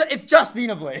 It's just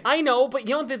Xenoblade. I know, but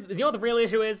you know what the real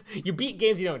issue is? You beat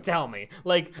games you don't tell me.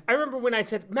 Like, I remember when I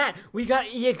said, Matt, you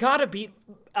gotta beat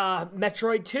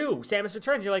Metroid 2, Samus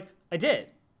Returns. You're like, I did.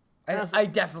 I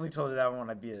definitely told you that when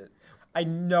I beat it. I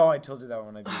know I told you that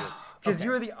when I beat it. Because Okay.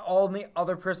 you were the only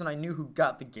other person I knew who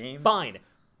got the game. Fine.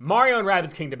 Mario and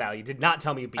Rabbids Kingdom Battle. You did not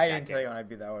tell me you beat I that didn't game. tell you when I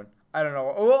beat that one. I don't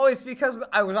know. Well, it's because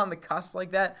I was on the cusp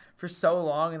like that for so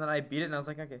long, and then I beat it, and I was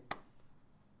like, okay.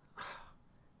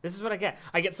 This is what I get.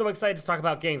 I get so excited to talk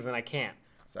about games, and I can't.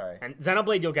 Sorry. And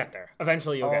Xenoblade, you'll get there.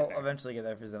 Eventually, you'll get I'll there. eventually get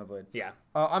there for Xenoblade. Yeah.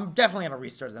 I'm definitely going to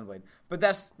restart Xenoblade, but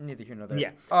that's neither here nor there.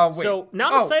 Yeah. Wait. So now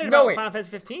I'm excited about Final Fantasy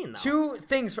 15, though. Two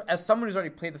things as someone who's already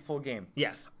played the full game.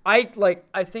 Yes. I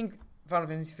think Final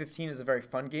Fantasy 15 is a very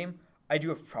fun game. I do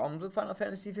have problems with Final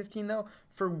Fantasy 15 though.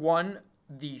 For one,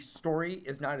 the story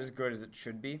is not as good as it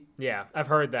should be. Yeah, I've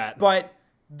heard that. But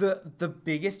the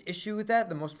biggest issue with that,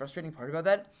 the most frustrating part about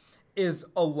that, is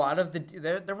a lot of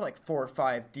there were like 4 or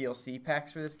 5 DLC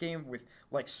packs for this game with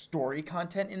like story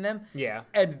content in them. Yeah.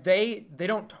 And they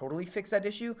don't totally fix that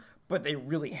issue, but they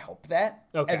really help that.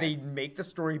 Okay. And they make the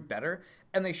story better.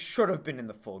 And they should have been in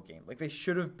the full game. Like they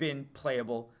should have been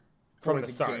playable for From the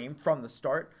start. game from the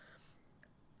start.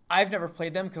 I've never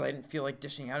played them because I didn't feel like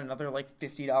dishing out another like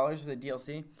 $50 for the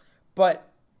DLC. But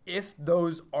if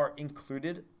those are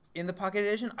included in the Pocket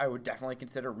Edition, I would definitely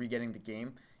consider re-getting the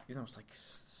game. Even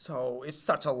though it's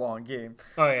such a long game.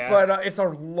 Oh, yeah. But it's a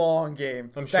long game.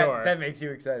 I'm sure. That makes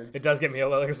you excited. It does get me a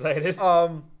little excited.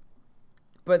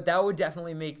 But that would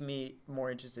definitely make me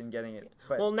more interested in getting it.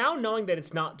 But Well, now knowing that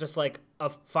it's not just like a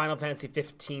Final Fantasy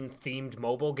 15 themed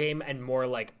mobile game and more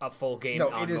like a full game no,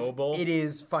 on it is mobile. it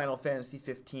is Final Fantasy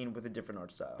 15 with a different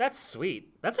art style. That's sweet.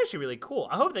 That's actually really cool.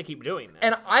 I hope they keep doing this.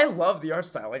 And I love the art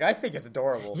style. Like I think it's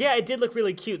adorable. yeah, it did look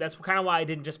really cute. That's kind of why I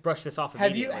didn't just brush this off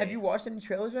Have immediately. you watched any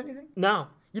trailers or anything? No.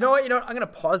 You know what? I'm gonna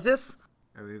pause this.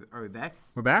 Are we back?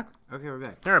 We're back? Okay, we're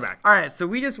back. We're back. All right, so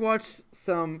we just watched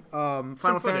some Final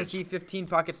footage. Fantasy 15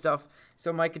 Pocket stuff,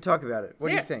 so Mike could talk about it. What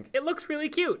do you think? It looks really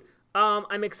cute.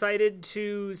 I'm excited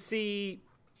to see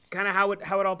kind of how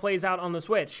it all plays out on the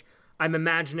Switch. I'm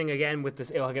imagining again with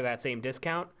this, it'll get that same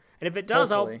discount, and if it does,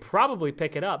 Hopefully. I'll probably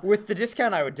pick it up. With the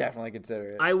discount, I would definitely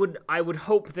consider it. I would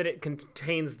hope that it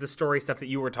contains the story stuff that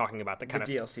you were talking about that kind of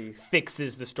DLC.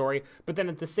 fixes the story, but then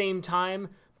at the same time,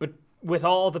 but with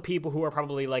all the people who are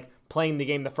probably like playing the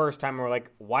game the first time and were like,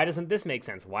 why doesn't this make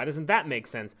sense? Why doesn't that make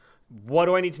sense? What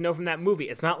do I need to know from that movie?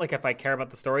 It's not like if I care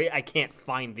about the story, I can't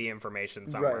find the information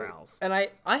somewhere else. And I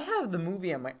have the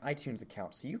movie on my iTunes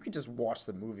account, so you could just watch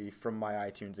the movie from my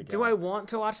iTunes account. Do I want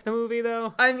to watch the movie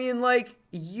though? I mean, like,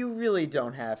 you really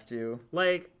don't have to.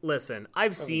 Like, listen,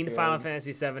 I've seen good. Final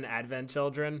Fantasy VII Advent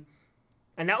Children,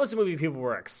 and that was a movie people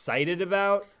were excited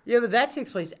about. Yeah, but that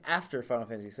takes place after Final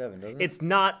Fantasy VII, doesn't it? It's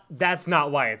not, that's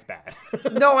not why it's bad.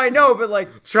 No, I know, but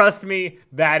like, Trust me,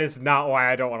 that is not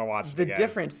why I don't want to watch it the again.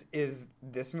 difference is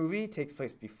this movie takes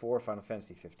place before Final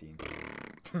Fantasy 15.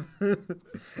 Anyway,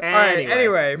 All right,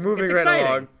 anyway, moving it's right exciting.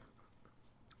 along.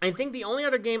 I think the only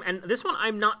other game, and this one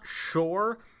I'm not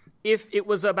sure if it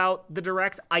was about the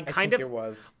Direct. I think it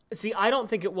was. See, I don't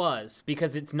think it was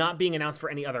because it's not being announced for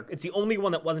any other. It's the only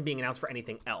one that wasn't being announced for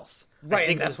anything else. Right,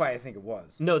 think and that's why I think it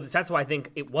was. No, that's why I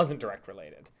think it wasn't Direct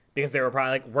related because they were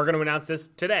probably like, we're going to announce this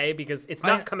today because it's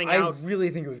not coming out. I really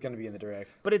think it was going to be in the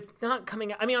Direct. But it's not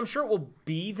coming out. I mean, I'm sure it will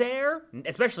be there,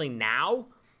 especially now.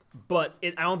 But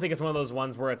I don't think it's one of those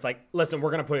ones where it's like, listen,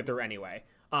 we're going to put it through anyway.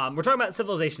 We're talking about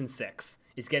Civilization 6.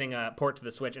 It's getting a port to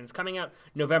the Switch, and it's coming out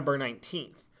November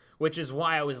 19th, which is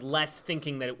why I was less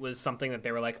thinking that it was something that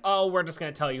they were like, oh, we're just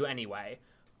going to tell you anyway.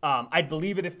 I'd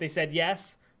believe it if they said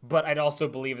yes, but I'd also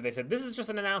believe if they said, this is just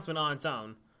an announcement on its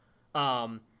own.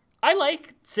 I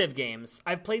like Civ games.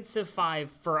 I've played Civ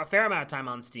 5 for a fair amount of time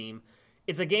on Steam.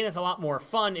 It's a game that's a lot more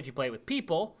fun if you play it with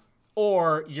people,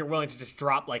 or you're willing to just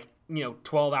drop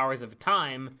 12 hours of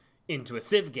time into a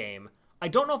Civ game. I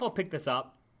don't know if I'll pick this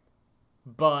up,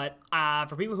 but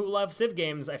for people who love Civ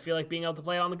games, I feel like being able to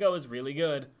play it on the go is really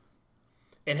good.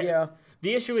 Yeah.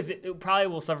 The issue is it probably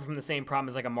will suffer from the same problem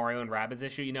as like a Mario and Rabbids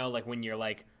issue, like when you're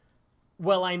like,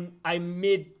 well, I'm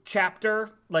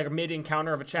mid-chapter, like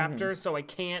mid-encounter of a chapter, so I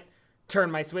can't turn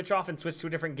my Switch off and switch to a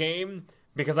different game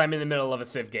because I'm in the middle of a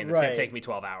Civ game that's going to take me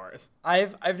 12 hours.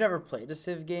 I've never played a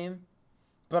Civ game,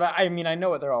 but I know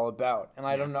what they're all about, and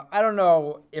I don't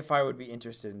know if I would be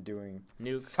interested in doing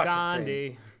such a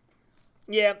thing.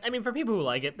 Yeah, for people who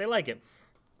like it, they like it.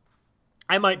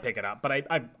 I might pick it up, but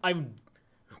I'm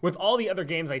with all the other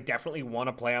games I definitely want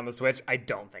to play on the Switch, I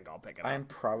don't think I'll pick it up. I'm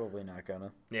probably not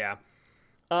gonna. Yeah.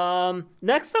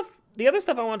 Next stuff, the other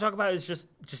stuff I want to talk about is just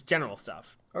general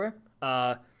stuff. Okay.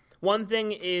 One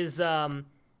thing is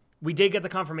we did get the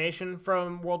confirmation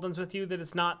from World Ends With You that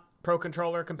it's not Pro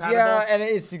Controller compatible. Yeah, and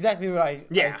it's exactly what I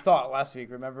thought last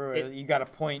week. Remember, you got to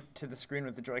point to the screen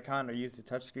with the Joy-Con or use the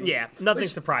touchscreen. Yeah, nothing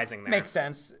surprising there. Makes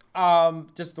sense.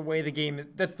 Just the way the game.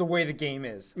 That's the way the game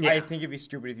is. Yeah. I think it'd be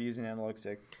stupid if you use an analog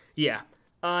stick. Yeah.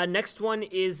 Next one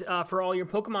is for all your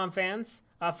Pokemon fans.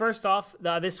 First off,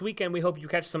 this weekend we hope you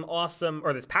catch some awesome,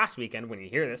 or this past weekend when you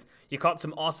hear this, you caught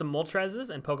some awesome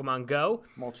Moltres in Pokemon Go.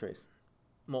 Moltres.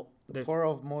 The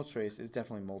plural of Moltres is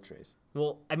definitely Moltres.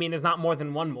 Well, there's not more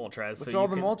than one Moltres. What's all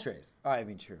the Moltres? Oh,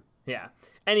 true. Yeah.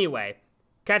 Anyway,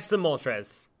 catch some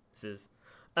Moltres.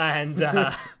 And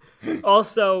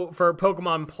also, for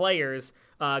Pokemon players,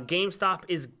 GameStop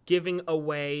is giving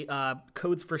away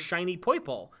codes for Shiny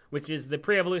Poipole, which is the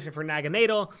pre-evolution for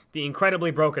Naganadel, the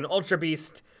incredibly broken Ultra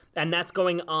Beast, and that's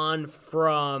going on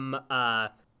from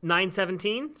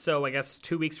 9/17, so I guess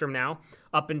 2 weeks from now,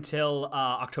 up until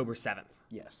October 7th.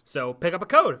 Yes. So pick up a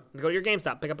code. Go to your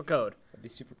GameStop, pick up a code. That'd be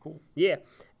super cool. Yeah.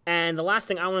 And the last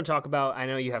thing I want to talk about, I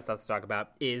know you have stuff to talk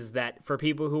about, is that for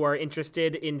people who are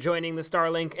interested in joining the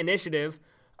Starlink initiative,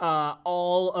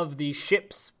 all of the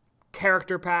ships,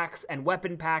 character packs, and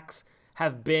weapon packs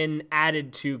have been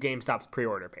added to GameStop's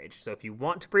pre-order page. So if you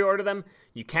want to pre-order them,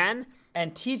 you can.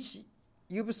 And teach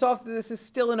Ubisoft that this is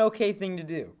still an okay thing to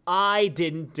do. I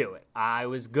didn't do it. I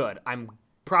was good. I'm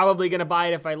probably going to buy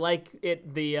it if I like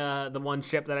it, the one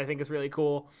ship that I think is really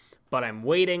cool. But I'm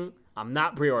waiting. I'm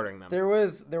not pre-ordering them. There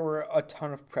were a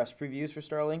ton of press previews for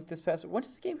Starlink this past. When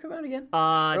does the game come out again?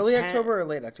 Early October or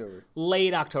late October?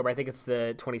 Late October. I think it's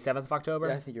the 27th of October.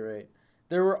 Yeah, I think you're right.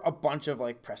 There were a bunch of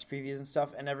press previews and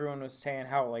stuff, and everyone was saying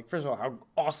how first of all how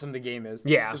awesome the game is.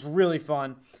 Yeah, it was really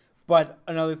fun. But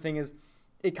another thing is,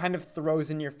 it kind of throws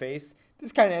in your face.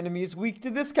 This kind of enemy is weak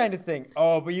to this kind of thing.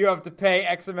 Oh, but you have to pay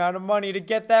X amount of money to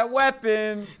get that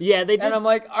weapon. Yeah, they did. And I'm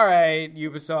like, all right,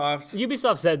 Ubisoft.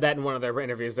 Ubisoft said that in one of their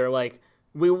interviews. They're like,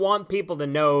 we want people to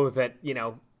know that,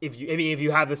 if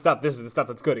you have this stuff, this is the stuff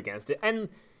that's good against it. And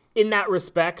in that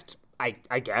respect, I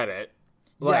get it.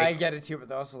 Yeah, I get it too, but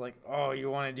they're also like, oh,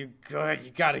 you want to do good, you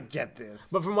got to get this.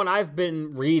 But from what I've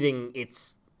been reading,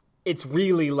 it's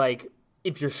really like,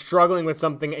 if you're struggling with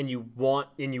something and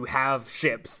you have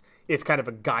ships, it's kind of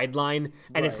a guideline,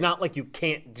 and it's not like you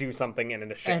can't do something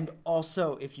in a ship. And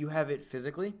also, if you have it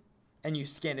physically and you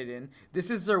scan it in, this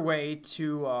is their way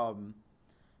to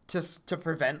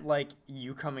prevent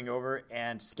you coming over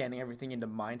and scanning everything into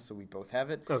mine, so we both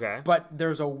have it. Okay. But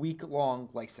there's a week-long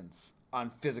license on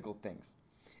physical things.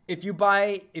 If you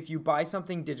buy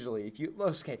something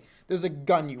digitally, there's a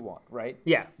gun you want, right?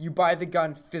 Yeah. You buy the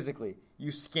gun physically.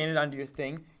 You scan it onto your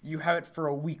thing. You have it for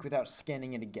a week without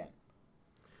scanning it again.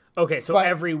 Okay, so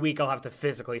every week I'll have to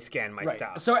physically scan my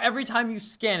stuff. So every time you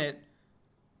scan it,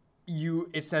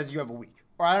 it says you have a week.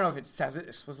 Or I don't know if it says it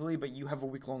explicitly, but you have a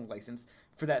week-long license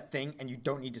for that thing, and you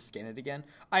don't need to scan it again.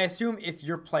 I assume if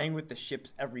you're playing with the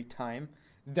ships every time,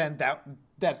 then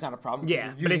that's not a problem.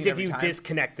 Yeah, but it's if you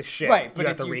disconnect the ship, right? But you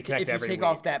have to reconnect every week. If you take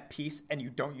off that piece and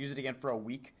you don't use it again for a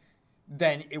week,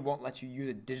 then it won't let you use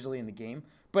it digitally in the game.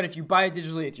 But if you buy it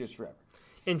digitally, it's yours forever.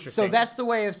 Interesting. So that's the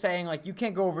way of saying you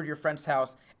can't go over to your friend's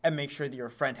house and make sure that your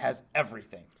friend has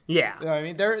everything. Yeah. You know what I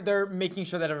mean? They're making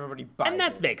sure that everybody buys it. And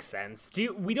that makes sense.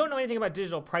 We don't know anything about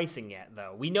digital pricing yet,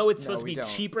 though. We know it's supposed to be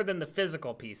cheaper than the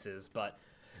physical pieces, but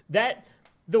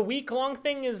the week-long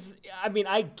thing is,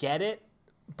 I get it,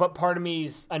 but part of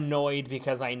me's annoyed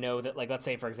because I know that, let's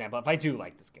say, for example, if I do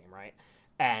like this game, right,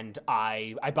 and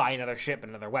I buy another ship and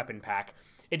another weapon pack,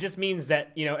 It just means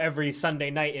that, every Sunday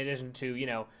night, in addition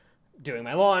to, doing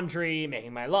my laundry,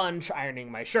 making my lunch,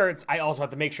 ironing my shirts, I also have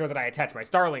to make sure that I attach my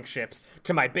Starlink ships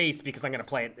to my base because I'm going to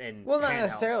play it in Well, not handheld.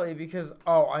 necessarily because,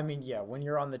 when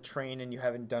you're on the train and you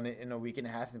haven't done it in a week and a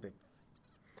half, it's like,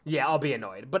 Yeah, I'll be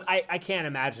annoyed. But I can't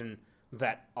imagine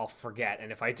that I'll forget.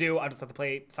 And if I do, I'll just have to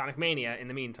play Sonic Mania in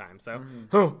the meantime. So,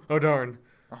 oh darn.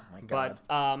 oh my god.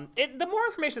 But the more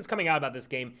information that's coming out about this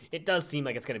game, it does seem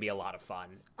like it's going to be a lot of fun.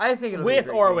 I think it'll be a With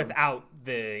great or game. without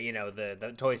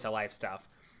the Toys to Life stuff.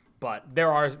 But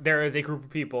there is a group of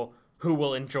people who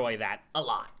will enjoy that a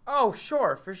lot. Oh,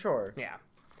 sure, for sure. Yeah.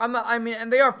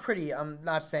 And they are pretty. I'm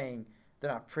not saying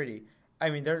they're not pretty. I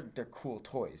mean, they're cool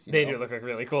toys. They do look like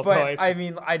really cool But toys.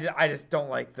 I just don't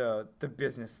like the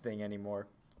business thing anymore,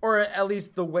 or at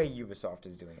least the way Ubisoft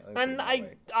is doing it. Let me put it And that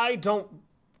way. I don't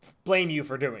blame you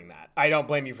for doing that. I don't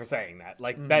blame you for saying that.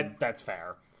 Like, that's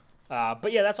fair.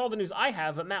 But yeah, that's all the news I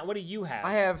have. But Matt, what do you have?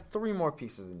 I have 3 more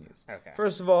pieces of news. Okay.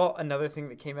 First of all, another thing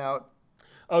that came out,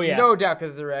 Oh, yeah. no doubt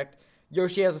because of the Direct.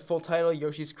 Yoshi has a full title,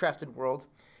 Yoshi's Crafted World.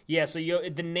 Yeah, so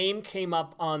the name came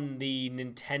up on the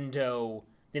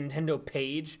Nintendo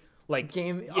page. Like,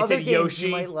 Game, it other said games Yoshi.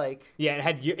 you might like. Yeah,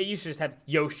 it used to just have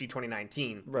Yoshi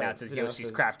 2019. Right, Now it says it now Yoshi's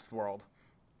says- Crafted World.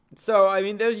 So,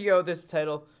 there you go. This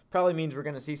title probably means we're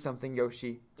going to see something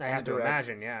Yoshi. I in have the to Direct.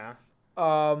 imagine, yeah.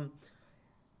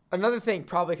 Another thing,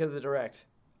 probably because of the Direct,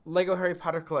 Lego Harry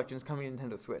Potter collection is coming to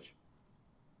Nintendo Switch.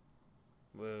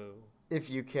 Whoa. If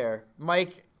you care.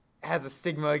 Mike has a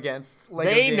stigma against Lego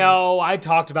They games know I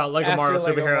talked about Lego after Marvel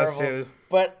Lego Superheroes Marvel. too.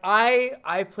 But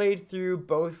I played through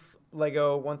both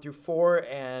Lego 1 through 4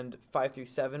 and 5 through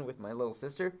 7 with my little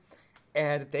sister,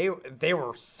 and they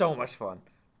were so much fun.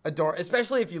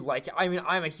 Especially if you like it.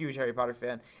 I'm a huge Harry Potter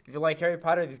fan. If you like Harry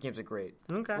Potter, these games are great.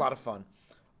 Okay. A lot of fun.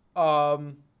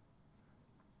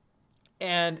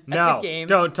 And No, Epic Games,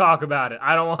 don't talk about it.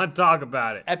 I don't want to talk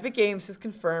about it. Epic Games has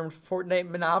confirmed Fortnite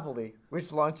Monopoly,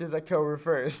 which launches October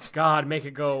 1st. God, make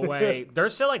it go away. They're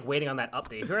still waiting on that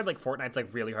update. Have you heard Fortnite's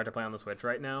really hard to play on the Switch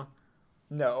right now?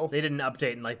 No. They didn't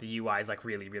update and the UI is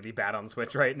really, really bad on the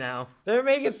Switch right now. They're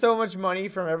making so much money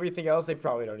from everything else, they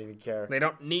probably don't even care. They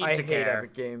don't need I to hate care.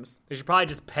 Epic Games. They should probably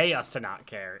just pay us to not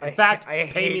care. In I fact,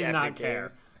 hate pay me to Epic not care.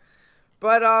 Games.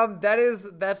 But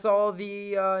that's all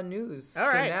the news. All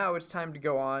so right. now it's time to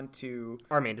go on to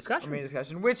Our main discussion. our main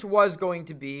discussion, which was going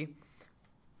to be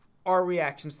our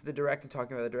reactions to the Direct and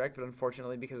talking about the Direct, but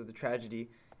unfortunately because of the tragedy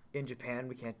in Japan,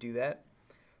 we can't do that.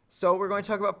 So we're going to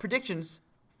talk about predictions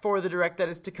for the Direct that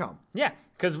is to come. Yeah,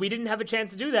 because we didn't have a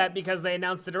chance to do that because they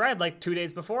announced the Direct 2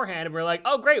 days beforehand, and we're like,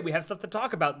 oh great, we have stuff to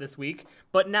talk about this week,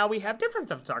 but now we have different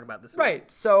stuff to talk about this week.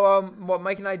 Right. So what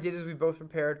Mike and I did is we both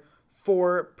prepared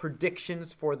 4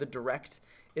 predictions for the Direct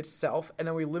itself, and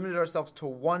then we limited ourselves to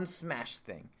one Smash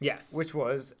thing. Yes. Which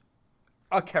was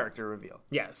a character reveal.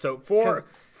 Yeah, so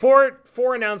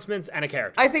four announcements and a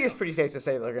character. I think it's pretty safe to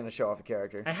say they're going to show off a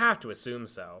character. I have to assume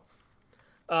so.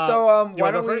 So you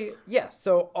why wanna don't go we? first? Yeah.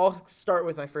 So I'll start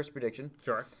with my first prediction.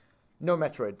 Sure. No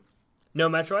Metroid. No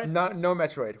Metroid? No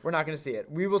Metroid. We're not going to see it.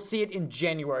 We will see it in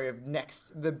January of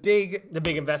the big The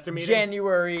big investor meeting?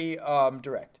 January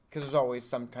Direct, because there's always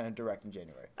some kind of Direct in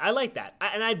January. I like that.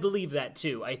 And I believe that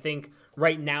too. I think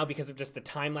right now, because of just the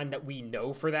timeline that we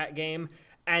know for that game,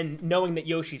 and knowing that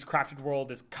Yoshi's Crafted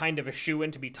World is kind of a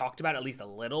shoo-in to be talked about at least a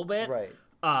little bit, Right.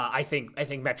 I think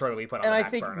Metroid will be put on And the I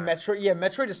back think burner.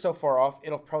 Metroid is so far off,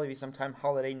 it'll probably be sometime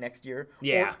holiday next year.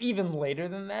 Yeah. Or even later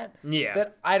than that. Yeah.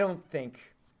 That I don't think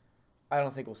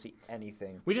we'll see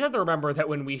anything. We just have to remember that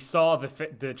when we saw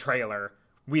the trailer,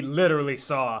 we literally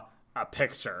saw a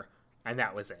picture, and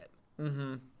that was it.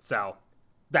 Mm-hmm. So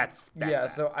that's Yeah,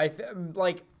 that. so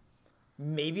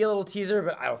maybe a little teaser,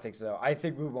 but I don't think so. I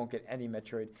think we won't get any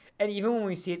Metroid. And even when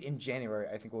we see it in January,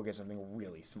 I think we'll get something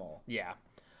really small. Yeah.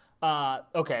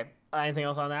 Okay. Anything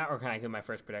else on that, or can I give my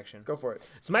first prediction? Go for it.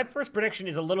 So my first prediction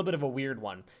is a little bit of a weird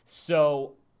one.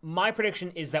 So my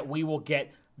prediction is that we will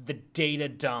get the data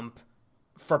dump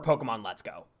for Pokemon Let's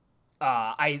Go.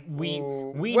 We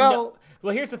well- know.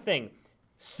 Well, here's the thing.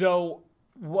 So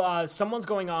someone's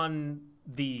going on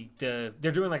they're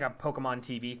doing a Pokemon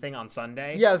TV thing on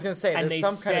Sunday. Yeah, I was going to say, And there's they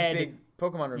some kind of said- big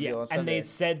Pokemon reveal on and Sunday. they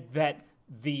said that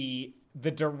the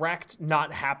Direct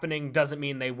not happening doesn't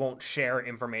mean they won't share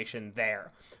information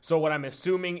there. So what I'm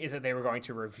assuming is that they were going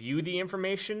to review the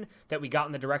information that we got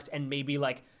in the Direct and maybe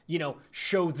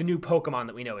show the new Pokemon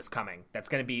that we know is coming. That's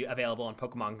going to be available on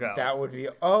Pokemon Go. That would be...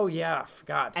 Oh, yeah, I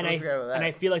forgot. and Totally forgot about that.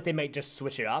 I feel like they might just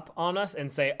switch it up on us and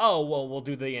say, oh, well, we'll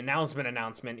do the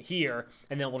announcement here,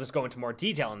 and then we'll just go into more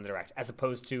detail in the Direct, as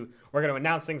opposed to we're going to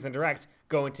announce things in Direct,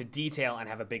 go into detail, and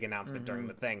have a big announcement during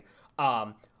the thing.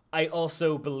 I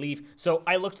also believe... So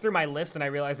I looked through my list and I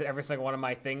realized that every single one of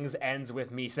my things ends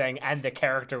with me saying, and the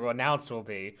character announced will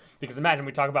be. Because imagine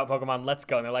we talk about Pokemon Let's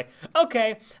Go, and they're like,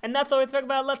 okay, and that's all we talk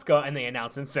about Let's Go, and they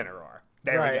announce Incineroar.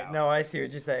 There we go. No, I see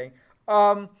what you're saying.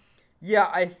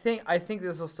 Yeah, I think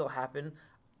this will still happen.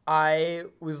 I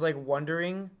was like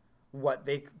wondering what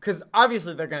they... Because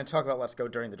obviously they're going to talk about Let's Go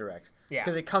during the Direct. Yeah.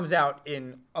 Because it comes out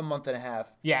in a month and a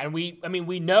half. Yeah, and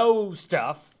we know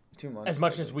stuff. 2 months. As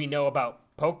much as we know about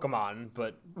Pokemon,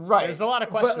 but right. there's a lot of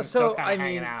questions but, still kind of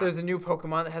hanging out. There's a new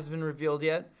Pokemon that hasn't been revealed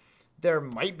yet. There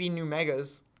might be new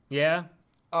Megas. Yeah?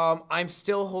 I'm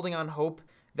still holding on hope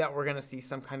that we're going to see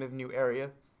some kind of new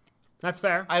area. That's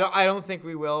fair. I don't think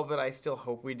we will, but I still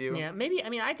hope we do. Yeah, maybe,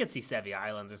 I could see Sevia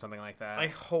Islands or something like that.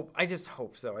 I just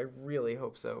hope so. I really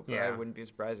hope so. But Yeah. I wouldn't be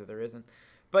surprised if there isn't.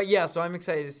 But yeah, so I'm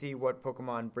excited to see what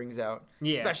Pokemon brings out.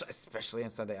 Yeah. Especially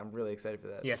on Sunday. I'm really excited for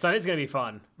that. Yeah, Sunday's going to be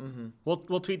fun. Mm-hmm.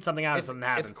 We'll tweet something out if something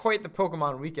happens. It's quite the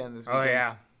Pokemon weekend this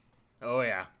weekend. Oh,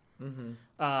 yeah.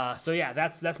 Mm-hmm. So, yeah,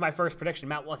 that's my first prediction.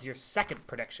 Matt, what's your second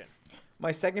prediction?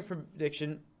 My second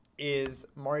prediction is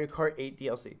Mario Kart 8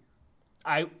 DLC.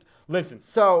 Listen,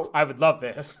 So I would love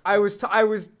this. I was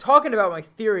talking about my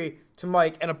theory to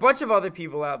Mike and a bunch of other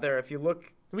people out there. If you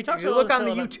look... We talked If you about look on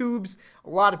the this YouTubes, a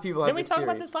lot of people have Didn't we this talk theory.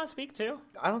 about this last week, too?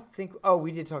 I don't think... Oh,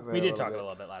 we did talk about it. We did talk about it a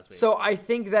little bit last week. So I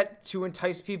think that to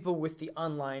entice people with the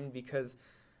online, because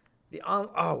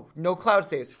no cloud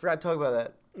saves. Forgot to talk about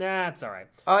that. Nah, it's all right.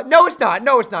 No, it's not.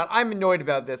 No, it's not. I'm annoyed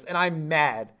about this, and I'm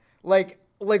mad. Like,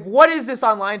 what is this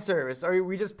online service? Are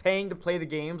we just paying to play the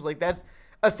games? Like, that's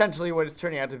essentially what it's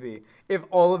turning out to be. If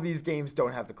all of these games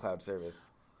don't have the cloud service.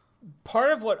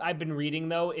 Part of what I've been reading,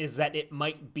 though, is that it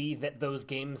might be that those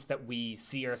games that we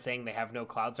see are saying they have no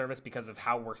cloud service because of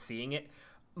how we're seeing it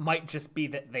might just be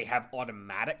that they have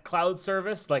automatic cloud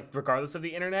service, like, regardless of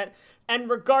the internet. And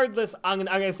regardless, I'm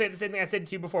going to say the same thing I said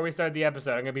to you before we started the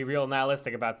episode. I'm going to be real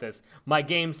nihilistic about this. My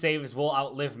game saves will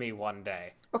outlive me one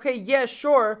day. Okay, yeah,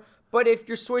 sure. But if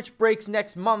your Switch breaks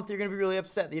next month, you're going to be really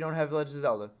upset that you don't have Legend of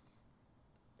Zelda.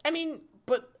 I mean,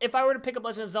 but if I were to pick up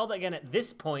Legend of Zelda again at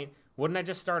this point, wouldn't I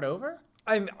just start over?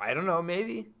 I don't know,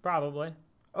 maybe. Probably.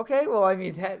 Okay, well, I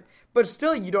mean, but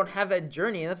still, you don't have that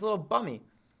journey, and that's a little bummy.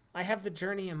 I have the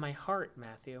journey in my heart,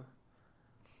 Matthew.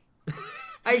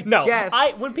 I No, guess.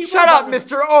 when people Shut up, talk-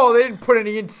 Mr. Oh, they didn't put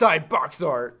any inside box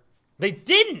art. They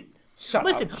didn't. Shut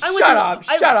Listen, up. I went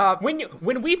Shut through- up.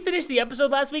 When we finished the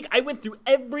episode last week, I went through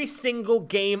every single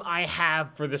game I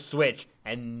have for the Switch,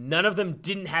 and none of them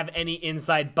didn't have any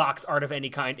inside box art of any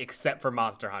kind except for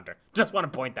Monster Hunter. Just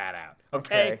want to point that out.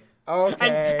 Okay.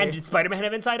 And did Spider-Man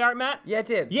have inside art, Matt? Yeah, it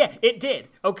did. Yeah, it did.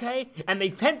 Okay. And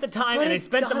they spent the time But and they it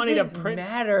spent the money to doesn't print.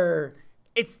 matter.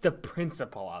 It's the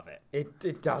principle of it.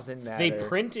 It doesn't matter. They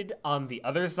printed on the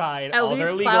other side At all their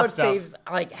least legal cloud stuff. saves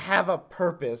have a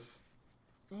purpose.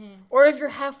 Or if you're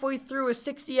halfway through a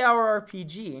 60-hour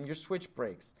RPG and your Switch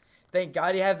breaks, thank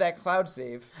God you have that cloud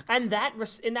save. And in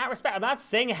that respect, I'm not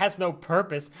saying it has no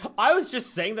purpose. I was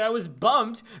just saying that I was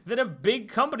bummed that a big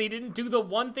company didn't do the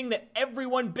one thing that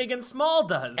everyone big and small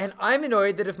does. And I'm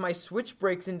annoyed that if my Switch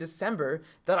breaks in December,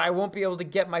 that I won't be able to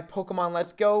get my Pokemon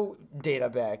Let's Go data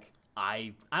back.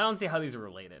 I don't see how these are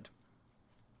related.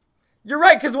 You're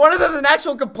right, because one of them is an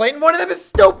actual complaint and one of them is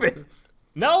stupid.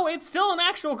 No, it's still an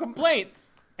actual complaint.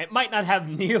 It might not have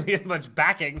nearly as much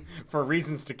backing for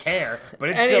reasons to care, but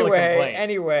it's still a complaint.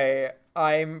 Anyway,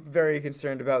 I'm very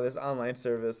concerned about this online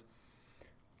service.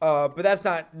 But that's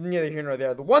not neither here nor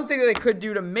there. The one thing that they could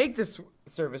do to make this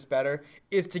service better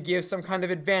is to give some kind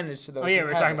of advantage to those. Oh yeah, who we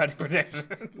were have talking it. about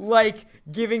predictions. Like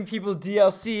giving people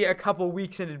DLC a couple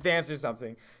weeks in advance or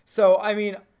something. So I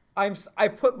mean, I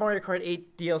put Mario Kart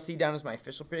 8 DLC down as my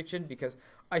official prediction because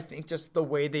I think just the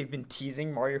way they've been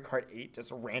teasing Mario Kart 8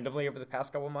 just randomly over the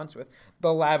past couple months with the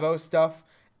Labo stuff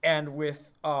and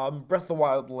with Breath of the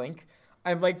Wild Link,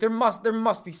 I'm like there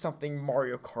must be something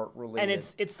Mario Kart related.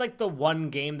 And it's like the one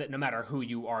game that no matter who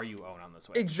you are, you own on the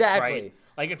Switch. Exactly. Right?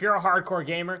 Like if you're a hardcore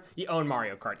gamer, you own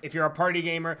Mario Kart. If you're a party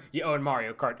gamer, you own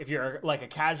Mario Kart. If you're like a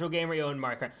casual gamer, you own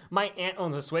Mario Kart. My aunt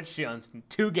owns a Switch. She owns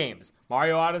 2 games,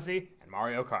 Mario Odyssey and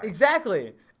Mario Kart.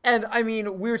 Exactly. And I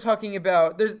mean, we were talking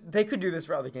about they could do this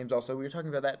for other games also. We were talking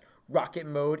about that rocket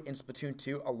mode in Splatoon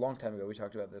 2 a long time ago. We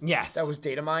talked about this. Yes. That was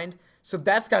data mined. So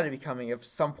that's got to be coming at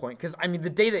some point because I mean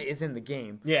the data is in the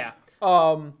game. Yeah.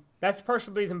 That's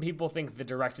partially the reason people think the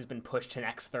Direct has been pushed to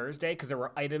next Thursday, because there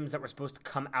were items that were supposed to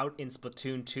come out in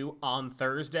Splatoon 2 on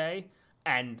Thursday,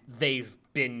 and they've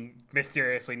been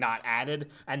mysteriously not added,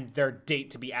 and their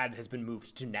date to be added has been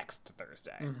moved to next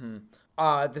Thursday. Mm-hmm.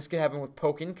 This could happen with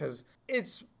Pokken, because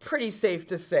it's pretty safe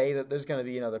to say that there's going to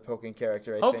be another Pokken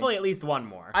character, I Hopefully think. at least one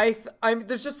more.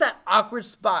 There's just that awkward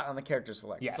spot on the character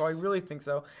select. Yes. So I really think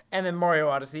so. And then Mario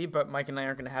Odyssey, but Mike and I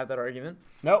aren't going to have that argument.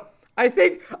 Nope. I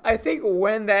think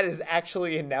when that is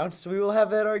actually announced, we will have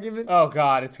that argument. Oh,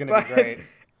 God, it's going to be great.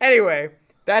 Anyway,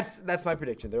 that's my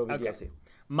prediction. There will be DLC.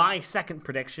 My second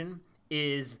prediction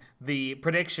is the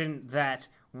prediction that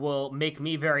will make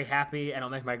me very happy and will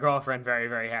make my girlfriend very,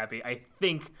 very happy. I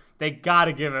think they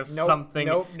gotta give us something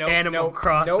Animal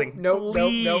Crossing. Nope.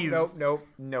 Please.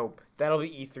 That'll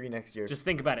be E3 next year. Just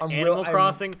think about it. Animal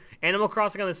Crossing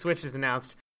on the Switch is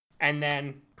announced, and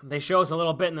then they show us a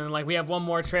little bit, and then like, we have one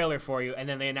more trailer for you, and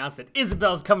then they announce that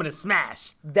Isabelle's coming to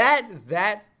Smash.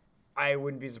 That I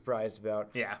wouldn't be surprised about.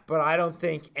 Yeah. But I don't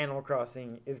think Animal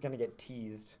Crossing is gonna get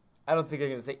teased. I don't think they're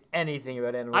going to say anything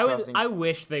about Animal Crossing. I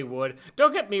wish they would.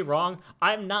 Don't get me wrong.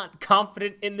 I'm not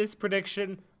confident in this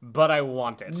prediction, but I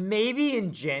want it. Maybe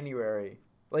in January.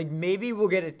 Like, maybe we'll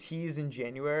get a tease in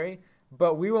January,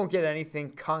 but we won't get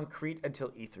anything concrete until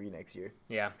E3 next year.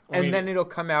 Yeah. And then it'll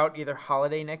come out either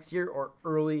holiday next year or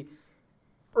early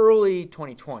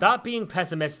 2020. Stop being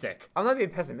pessimistic. I'm not being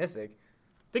pessimistic.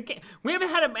 We haven't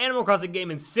had an Animal Crossing game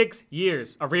in 6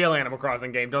 years. A real Animal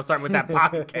Crossing game. Don't start me with that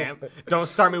Pocket Camp. Don't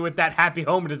start me with that Happy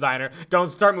Home Designer. Don't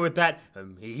start me with that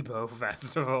Amiibo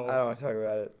Festival. I don't want to talk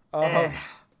about it.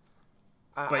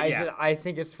 I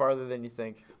think it's farther than you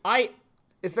think.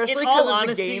 Especially because of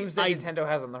the games that Nintendo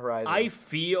has on the horizon. I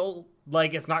feel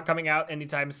like it's not coming out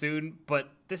anytime soon, but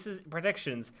this is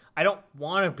predictions. I don't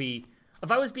want to be...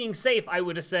 If I was being safe, I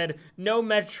would have said, no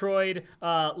Metroid,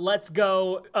 let's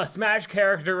go, a Smash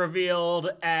character revealed,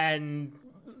 and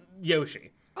Yoshi.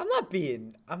 I'm not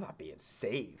being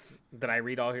safe. Did I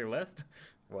read all your list?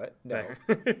 What? No.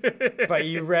 But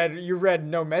you read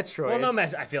no Metroid. Well, no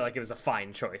Metroid. I feel like it was a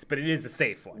fine choice, but it is a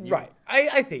safe one. Right.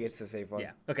 I think it's a safe one.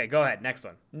 Yeah. Okay, go ahead. Next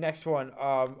one.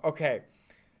 Okay.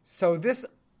 So this,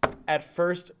 at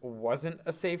first, wasn't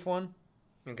a safe one.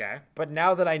 Okay. But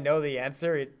now that I know the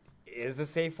answer, it is a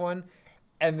safe one,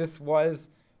 and this was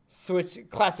Switch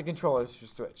classic controllers for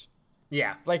Switch.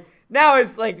 Yeah, like now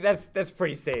it's like that's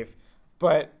pretty safe,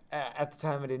 but at the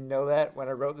time I didn't know that when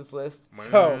I wrote this list.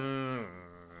 So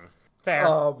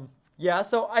fair. Yeah.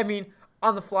 So I mean,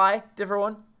 on the fly, different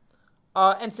one.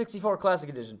 N64 Classic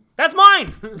Edition. That's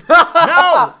mine.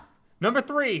 No. Number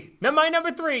 3. My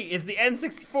number 3 is the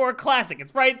N64 Classic.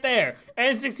 It's right there.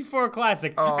 N64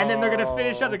 Classic. Oh. And then they're going to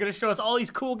finish up. They're going to show us all these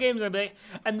cool games.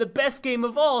 And the best game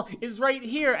of all is right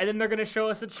here. And then they're going to show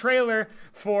us a trailer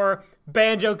for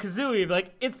Banjo-Kazooie.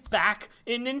 Like, it's back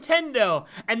in Nintendo.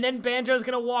 And then Banjo's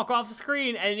going to walk off the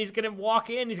screen. And he's going to walk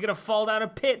in. He's going to fall down a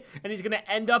pit. And he's going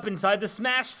to end up inside the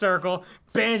Smash circle.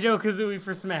 Banjo-Kazooie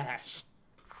for Smash.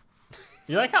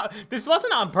 You like how this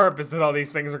wasn't on purpose that all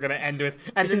these things were going to end with,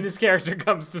 and then this character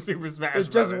comes to Super Smash Bros.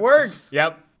 It just works.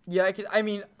 Yep. Yeah,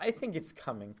 I think it's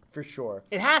coming for sure.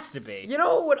 It has to be. You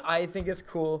know what I think is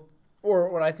cool,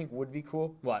 or what I think would be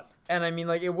cool? What? And I mean,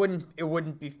 like, it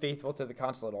wouldn't be faithful to the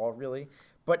console at all, really.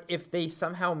 But if they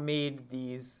somehow made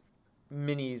these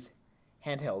minis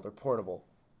handheld or portable.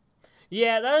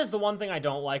 Yeah, that is the one thing I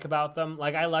don't like about them.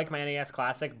 Like, I like my NES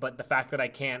Classic, but the fact that I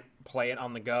can't play it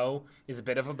on the go is a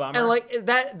bit of a bummer. And like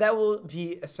that will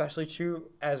be especially true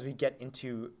as we get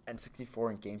into N64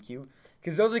 and GameCube,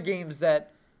 because those are games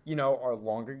that, you know, are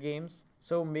longer games.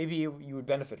 So maybe you would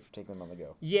benefit from taking them on the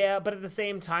go. Yeah, but at the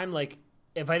same time, like,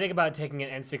 if I think about taking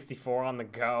an N64 on the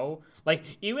go, like,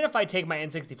 even if I take my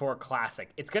N64 Classic,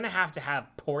 it's going to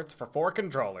have ports for 4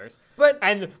 controllers.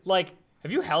 And, like,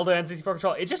 have you held an N64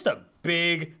 controller? It's just a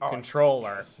big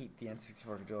controller. I hate the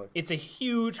N64 controller. It's a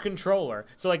huge controller.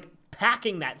 So, like,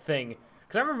 packing that thing...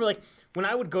 Because I remember, like, when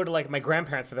I would go to, like, my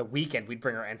grandparents for the weekend, we'd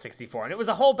bring our N64, and it was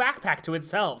a whole backpack to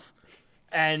itself.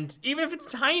 And even if it's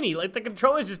tiny, like, the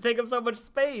controllers just take up so much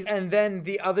space. And then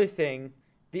the other thing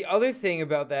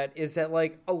about that is that,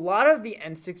 like, a lot of the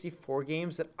N64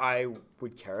 games that I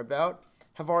would care about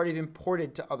have already been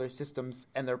ported to other systems,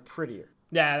 and they're prettier.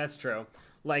 Yeah, that's true.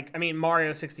 Like, I mean,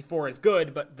 Mario 64 is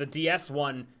good, but the DS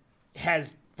one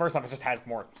has, first off, it just has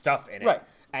more stuff in it. Right.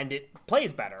 And it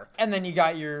plays better. And then you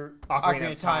got your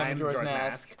Ocarina of Time, Majora's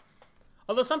Mask.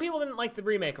 Although some people didn't like the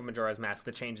remake of Majora's Mask,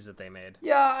 the changes that they made.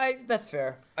 Yeah, that's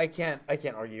fair. I can't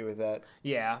argue with that.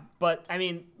 Yeah, but, I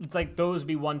mean, it's like those would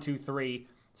be 1, 2, 3.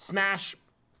 Smash,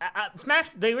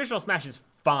 the original Smash is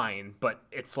fine, but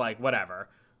it's like, whatever.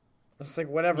 It's like,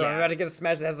 whatever. Yeah. I'm about to get a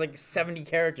Smash that has like 70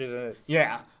 characters in it.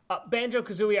 Yeah.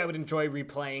 Banjo-Kazooie I would enjoy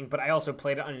replaying, but I also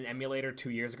played it on an emulator 2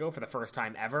 years ago for the first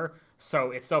time ever,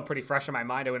 so it's still pretty fresh in my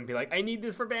mind. I wouldn't be like, I need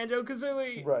this for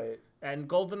Banjo-Kazooie. Right. And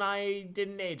GoldenEye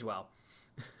didn't age well.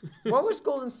 What was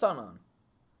Golden Sun on?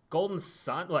 Golden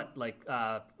Sun? What, like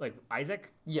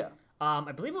Isaac? Yeah.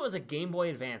 I believe it was a Game Boy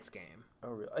Advance game.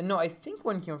 Oh, really? No, I think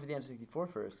one came out for the N64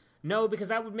 first. No, because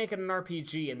that would make it an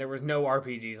RPG, and there was no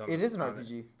RPGs on It is an on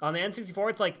RPG. On the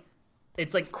N64,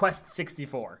 it's like Quest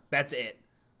 64. That's it.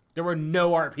 There were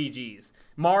no RPGs.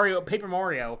 Paper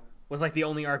Mario was like the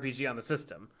only RPG on the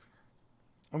system.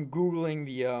 I'm Googling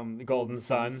the Golden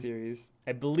Sun series.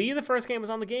 I believe the first game was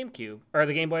on the GameCube, or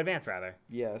the Game Boy Advance, rather.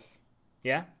 Yes.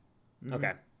 Yeah? Mm-hmm.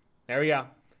 Okay. There we go.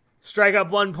 Strike up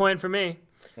 1 point for me.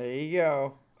 There you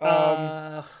go. What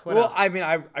else? I mean,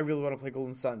 I really want to play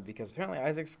Golden Sun because apparently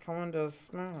Isaac's coming to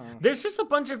Smash. There's just a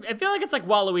bunch of... I feel like it's like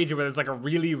Waluigi, where there's like a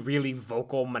really, really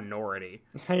vocal minority.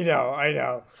 I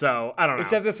know. So, I don't know.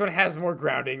 Except this one has more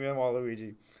grounding than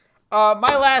Waluigi.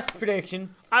 My last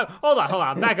prediction. Hold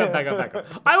on. Back up.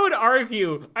 I'd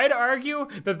argue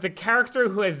that the character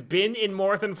who has been in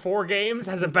more than 4 games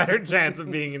has a better chance of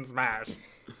being in Smash.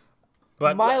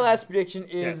 But my last prediction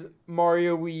is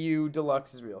Mario Wii U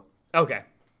Deluxe is real. Okay.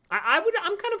 I'm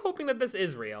kind of hoping that this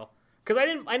is real. Because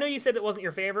I know you said it wasn't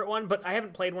your favorite one, but I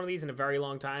haven't played one of these in a very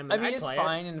long time. I mean, it's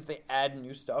fine, and if they add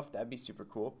new stuff, that'd be super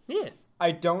cool. Yeah.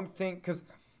 I don't think, because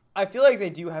I feel like they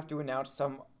do have to announce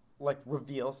some,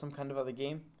 reveal some kind of other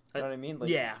game. You know what I mean?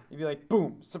 Yeah. You'd be like,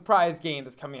 boom, surprise game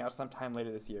that's coming out sometime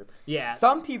later this year. Yeah.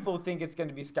 Some people think it's going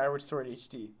to be Skyward Sword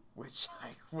HD, which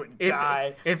I would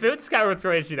die. If it's Skyward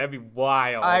Sword HD, that'd be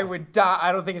wild. I would die.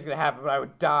 I don't think it's going to happen, but I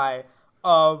would die.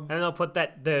 And they'll put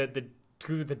the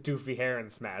doofy hair in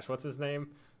Smash. What's his name?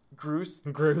 Groose.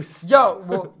 Yo,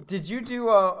 well, did you do?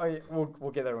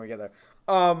 We'll get there when we get there.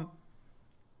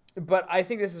 But I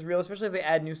think this is real, especially if they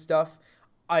add new stuff.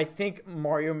 I think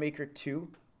Mario Maker 2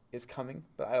 is coming,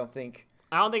 but I don't think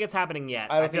it's happening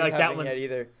yet. I don't feel like that one's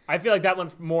either. I feel like that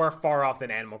one's more far off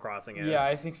than Animal Crossing is. Yeah,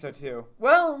 I think so too.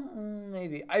 Well,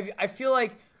 maybe. I feel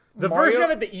like the version of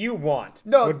it that you want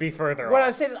would be further off. What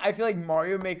I'm saying is I feel like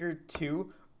Mario Maker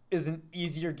 2 is an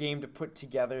easier game to put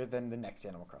together than the next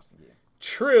Animal Crossing game.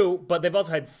 True, but they've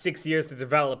also had 6 years to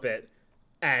develop it.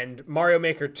 And Mario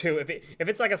Maker 2, if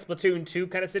it's like a Splatoon 2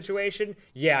 kind of situation,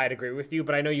 yeah, I'd agree with you,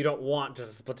 but I know you don't want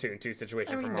just a Splatoon 2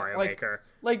 situation for Mario Maker.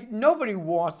 Nobody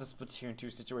wants a Splatoon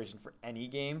 2 situation for any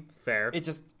game. Fair. It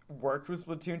just worked with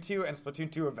Splatoon 2, and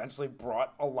Splatoon 2 eventually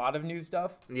brought a lot of new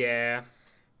stuff. Yeah.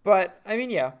 But, I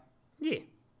mean, yeah. Yeah.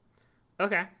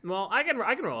 Okay. Well, I can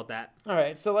roll with that. All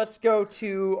right, so let's go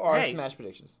to our Smash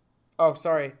predictions. Oh,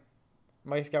 sorry.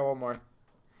 Mike's got one more.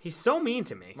 He's so mean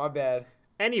to me. My bad.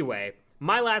 Anyway,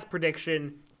 my last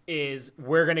prediction is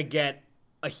we're going to get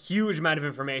a huge amount of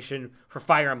information for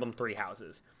Fire Emblem Three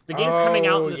Houses. The game's coming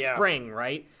out in the spring,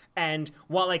 right? And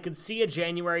while I could see a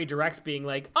January Direct being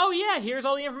like, oh yeah, here's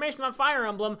all the information on Fire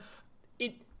Emblem,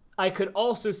 I could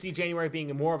also see January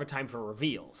being more of a time for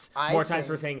reveals. More times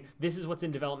for saying, this is what's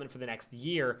in development for the next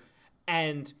year.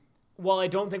 And while I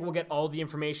don't think we'll get all the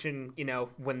information,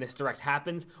 when this Direct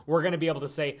happens, we're going to be able to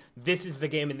say, this is the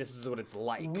game and this is what it's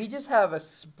like. We just have a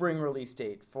spring release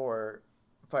date for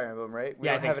Fire Emblem, right? We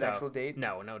don't have an actual date?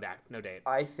 No date.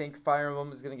 I think Fire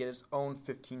Emblem is going to get its own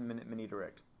 15-minute mini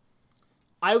Direct.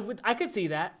 I could see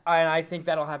that. And I think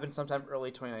that'll happen sometime early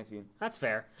 2019. That's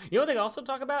fair. You know what they also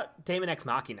talk about? Daemon X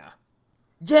Machina.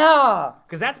 Yeah!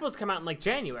 Because that's supposed to come out in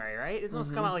January, right? It's supposed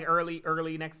to come out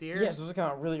early next year. Yeah, it's supposed to come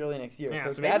out really early next year. Yeah,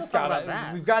 so that's got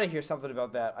that. We've got to hear something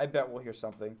about that. I bet we'll hear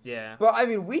something. Yeah. But I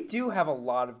mean, we do have a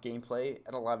lot of gameplay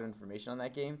and a lot of information on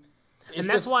that game. And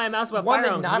that's why I'm asked about Fire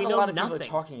Emblem. One that not a lot of people are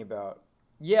talking about.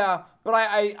 Yeah, but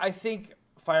I think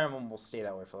Fire Emblem will stay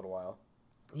that way for a little while.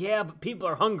 Yeah, but people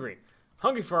are hungry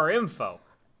for our info.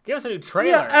 Give us a new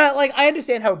trailer. Yeah, I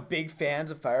understand how big fans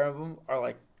of Fire Emblem are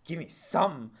like, give me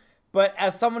something. But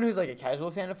as someone who's a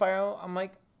casual fan of Fire Emblem, I'm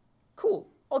like, cool,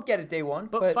 I'll get it day one.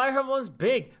 But Fire Emblem's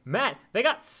big. Matt, they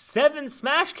got 7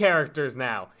 Smash characters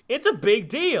now. It's a big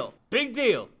deal. Big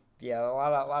deal. Yeah, a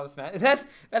lot of Smash.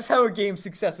 That's how a game's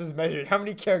success is measured. How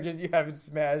many characters do you have in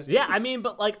Smash? Yeah, I mean,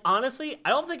 but honestly, I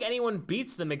don't think anyone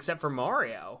beats them except for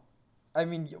Mario. I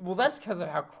mean, well, that's because of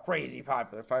how crazy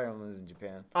popular Fire Emblem is in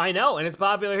Japan. I know, and it's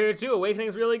popular here too.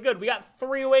 Awakening's really good. We got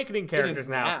 3 Awakening characters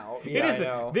now. Yeah, I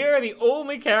know. They are the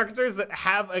only characters that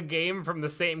have a game from the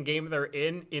same game they're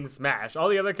in Smash. All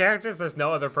the other characters, there's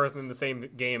no other person in the same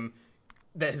game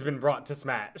that has been brought to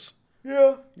Smash.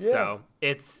 Yeah. So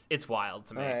it's wild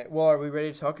to me. All right. Well, are we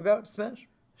ready to talk about Smash?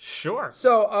 Sure.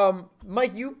 So,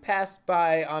 Mike, you passed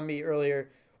by on me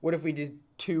earlier. What if we did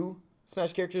 2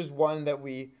 Smash characters? One that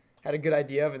we had a good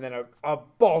idea of, and then a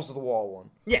balls to the wall one.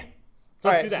 Yeah.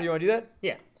 Let's do that. So you want to do that?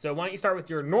 Yeah. So why don't you start with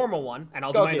your normal one, and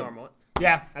I'll do my normal one.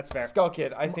 Yeah, that's fair. Skull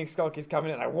Kid. I think Skull Kid's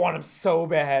coming in. I want him so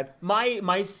bad.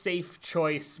 My safe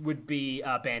choice would be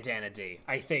Bandana D.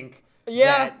 I think.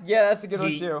 Yeah, that's a good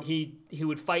one too. He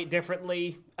would fight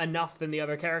differently enough than the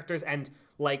other characters, and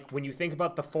like when you think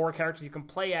about the 4 characters you can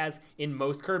play as in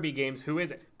most Kirby games, who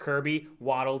is it? Kirby,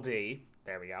 Waddle Dee,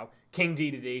 there we go, King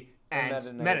Dedede,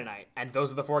 and Meta Knight, and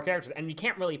those are the 4 characters, and you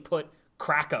can't really put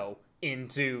Kracko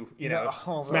into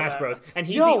Smash Bros. And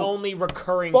he's the only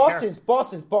recurring bosses.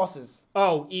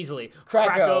 Oh, easily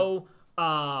Kracko.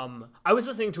 I was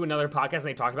listening to another podcast and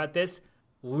they talked about this.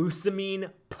 Lusamine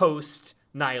post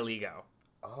Nihilego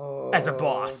as a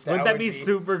boss. Wouldn't that be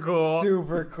super cool?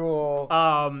 Super cool.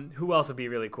 Who else would be a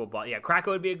really cool boss? Yeah, Kracko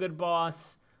would be a good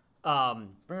boss. Bring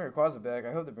Rayquaza back.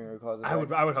 I hope they bring Rayquaza back.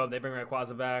 I would hope they bring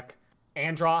Rayquaza back.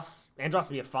 Andross would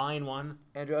be a fine one.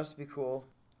 Andross would be cool.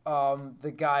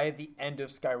 The guy at the end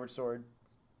of Skyward Sword.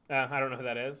 I don't know who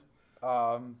that is.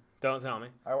 Don't tell me.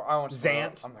 I want to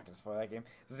Zant. I'm not going to spoil that game.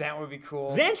 Zant would be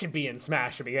cool. Zant should be in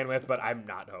Smash to begin with, but I'm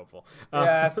not hopeful.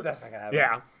 Yeah, that's not going to happen.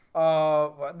 Yeah.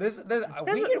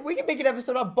 We can make an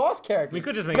episode on boss characters. We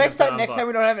could just make next time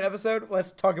we don't have an episode.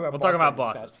 Let's talk about. We'll talk about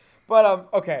bosses. But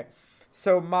okay,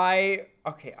 so I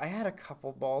had a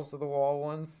couple balls to the wall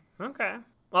ones. Okay.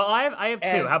 Well, I have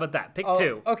 2. How about that? Pick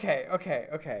 2. Okay.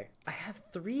 I have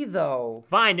 3 though.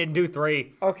 Fine, didn't do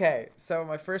 3. Okay, so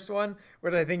my first one,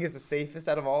 which I think is the safest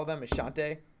out of all of them, is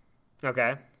Shantae.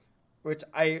 Okay. Which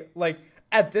I like.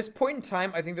 At this point in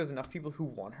time, I think there's enough people who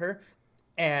want her,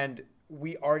 and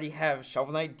we already have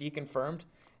Shovel Knight deconfirmed,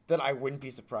 that I wouldn't be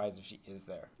surprised if she is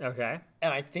there. Okay.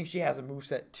 And I think she has a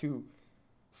moveset to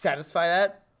satisfy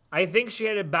that. I think she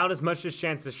had about as much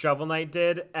chance as Shovel Knight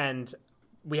did, and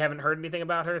we haven't heard anything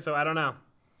about her, so I don't know.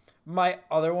 My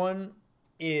other one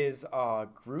is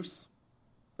Groose.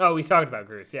 Oh, we talked about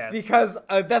Groose, yes. Because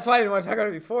that's why I didn't want to talk about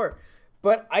it before.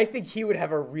 But I think he would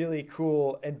have a really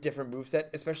cool and different moveset,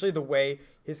 especially the way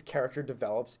his character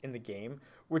develops in the game,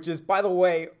 which is, by the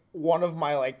way, one of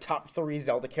my top 3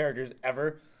 Zelda characters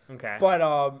ever. Okay. But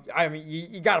I mean,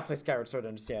 you got to play Skyward Sword to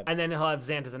understand. And then he'll have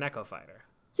Zant as an Echo Fighter.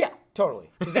 Yeah, totally.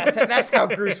 Because that's how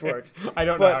Groose works. I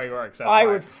don't know how he works. I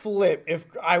would flip if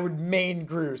I would main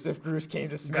Groose if Groose came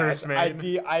to Smash. Groose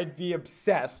main. I'd be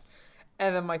obsessed.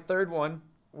 And then my third one,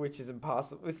 which is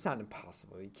impossible. It's not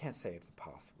impossible. You can't say it's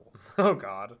impossible. Oh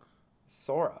God.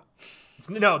 Sora.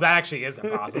 No, that actually is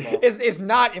impossible. It's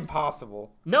not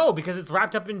impossible. No, because it's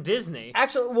wrapped up in Disney.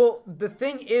 Actually, well, the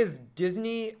thing is,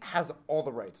 Disney has all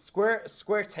the rights.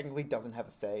 Square technically doesn't have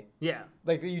a say. Yeah.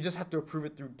 You just have to approve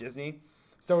it through Disney.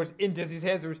 So it's in Disney's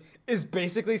hands, which is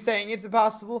basically saying it's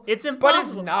impossible. It's impossible. But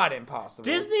it's not impossible.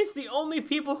 Disney's the only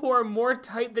people who are more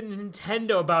tight than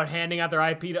Nintendo about handing out their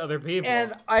IP to other people.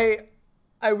 And I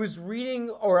was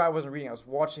reading, or I wasn't reading, I was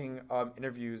watching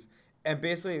interviews, and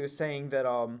basically it was saying that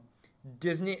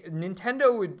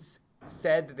Nintendo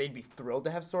said that they'd be thrilled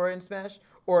to have Sora in Smash,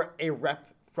 or a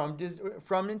rep from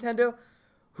Nintendo,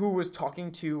 who was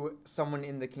talking to someone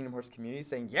in the Kingdom Hearts community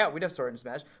saying, yeah, we'd have Sora in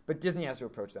Smash, but Disney has to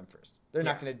approach them first. They're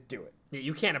not going to do it.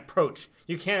 You can't approach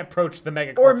the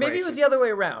mega corporation. Or maybe it was the other way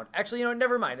around. Actually,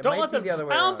 never mind. It might be the other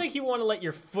way around. I don't think you want to let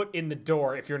your foot in the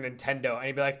door if you're Nintendo, and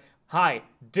you'd be like, hi,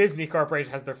 Disney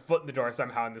Corporation has their foot in the door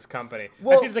somehow in this company.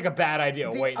 Well, that seems like a bad idea.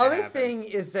 The other thing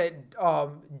is that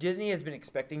Disney has been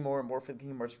expecting more and more for the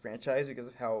Kingdom Hearts franchise because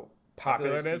of how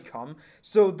popular it's become.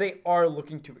 So they are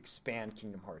looking to expand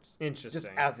Kingdom Hearts. Interesting.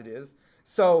 Just as it is.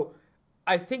 So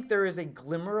I think there is a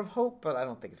glimmer of hope, but I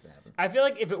don't think it's going to happen. I feel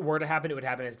like if it were to happen, it would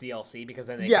happen as DLC because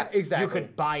then exactly. You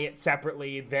could buy it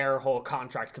separately. Their whole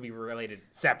contract could be related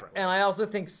separately. And I also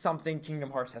think something Kingdom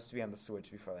Hearts has to be on the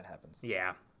Switch before that happens.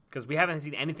 Yeah. Because we haven't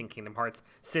seen anything Kingdom Hearts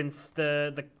since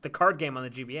the card game on the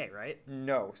GBA, right?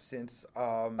 No, since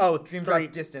Dream 3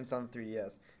 Drop Distance on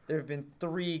 3DS. There have been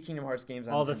 3 Kingdom Hearts games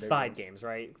on all the side games,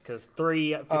 right? Because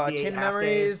 358 Chain of half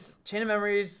days. Chain of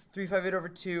Memories,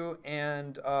 358/2,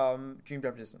 and Dream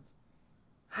Drop Distance.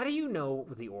 How do you know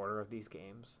the order of these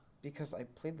games? Because I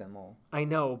played them all. I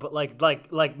know, but not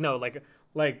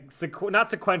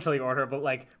sequentially order, but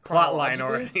plot line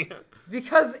order.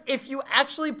 Because if you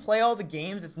actually play all the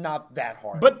games, it's not that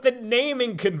hard. But the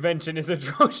naming convention is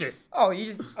atrocious. No,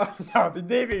 the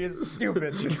naming is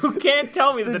stupid. You can't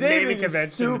tell me that the naming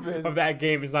convention stupid. of that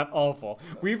game is not awful.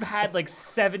 We've had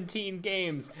 17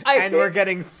 games, and we're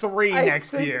getting 3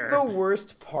 next year. The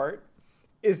worst part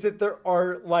is that there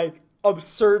are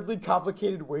absurdly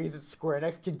complicated ways that Square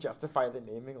Enix can justify the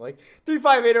naming.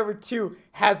 358/2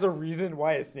 has a reason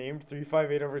why it's named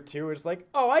 358/2. It's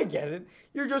I get it.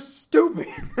 You're just stupid.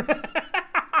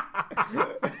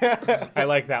 I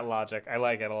like that logic. I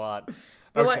like it a lot.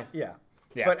 But okay. yeah.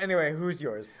 But anyway, who's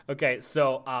yours? Okay,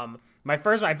 so My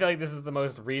first one, I feel like this is the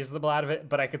most reasonable out of it,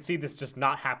 but I could see this just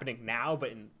not happening now,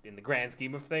 but in the grand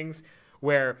scheme of things,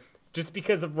 where just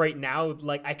because of right now,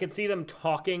 like, I could see them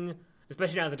talking,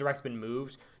 especially now that the direct's been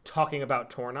moved, talking about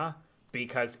Torna,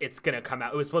 because it's going to come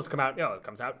out. It was supposed to come out, it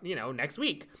comes out, next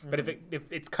week. But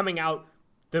if it's coming out,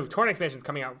 the Torna expansion is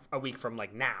coming out a week from,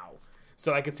 like, now.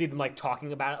 So I could see them, like,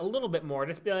 talking about it a little bit more.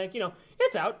 Just be like,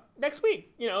 it's out next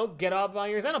week. Get up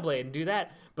on your Xenoblade and do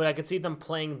that. But I could see them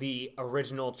playing the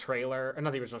original trailer, or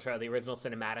not the original trailer, the original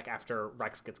cinematic after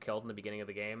Rex gets killed in the beginning of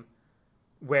the game,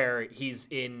 where he's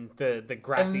in the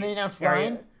grassy And they announced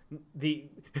area.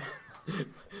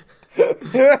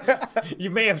 You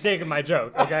may have taken my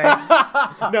joke, okay?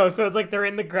 No, so it's like they're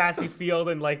in the grassy field,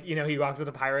 and, like, he walks with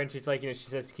a Pyra, and she's like, she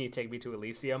says, "Can you take me to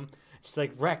Elysium?" She's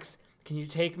like, "Rex, can you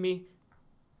take me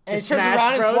to And it turns around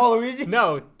Smash and Bros?" Waluigi?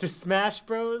 No, to Smash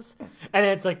Bros. And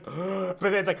then it's like, but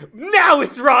then it's like, now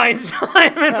it's Ryan's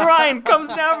time, and Ryan comes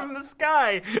down from the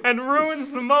sky and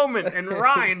ruins the moment, and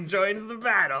Ryan joins the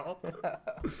battle.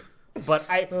 But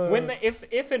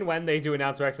if and when they do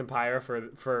announce Rex and Pyra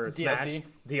for Smash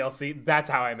DLC, that's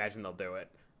how I imagine they'll do it.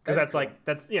 Because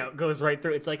that's goes right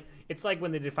through. It's like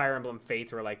when they did Fire Emblem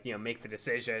Fates, where, like, make the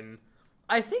decision.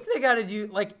 I think they got to do,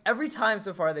 like, every time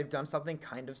so far they've done something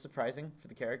kind of surprising for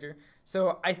the character.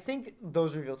 So I think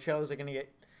those reveal trailers are going to get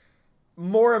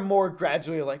more and more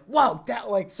gradually, like, wow, that,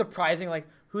 like, surprising, like,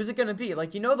 who's it going to be?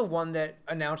 Like, the one that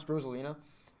announced Rosalina?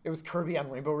 It was Kirby on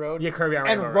Rainbow Road. Yeah, Kirby on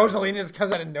Rainbow Road. Road. And Rosalina just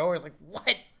comes out of nowhere. It's like,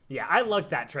 what? Yeah, I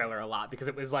liked that trailer a lot because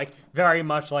it was, like, very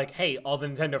much like, hey, all the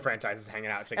Nintendo franchises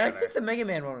hanging out together. And I think the Mega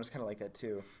Man one was kind of like that,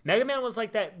 too. Mega Man was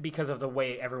like that because of the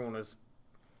way everyone was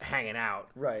hanging out.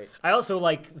 Right. I also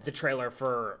like the trailer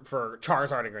for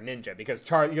Charizard and Greninja because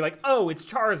you're like, oh, it's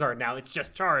Charizard now. It's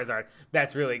just Charizard.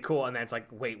 That's really cool. And then it's like,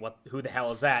 wait, what? Who the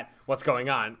hell is that? What's going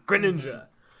on? Greninja.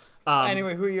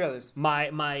 Anyway, who are your others?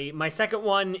 My second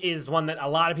one is one that a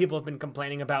lot of people have been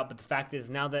complaining about, but the fact is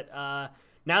now that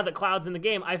Cloud's in the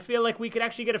game, I feel like we could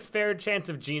actually get a fair chance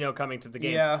of Geno coming to the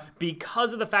game. Yeah.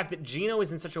 Because of the fact that Geno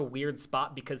is in such a weird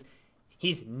spot because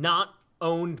he's not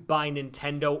owned by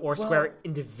Nintendo or Square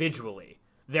individually.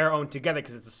 They're owned together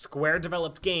because it's a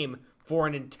Square-developed game for a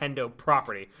Nintendo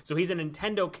property. So he's a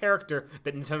Nintendo character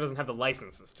that Nintendo doesn't have the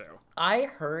licenses to. I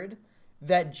heard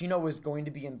that Geno was going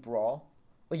to be in Brawl.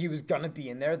 Like, he was going to be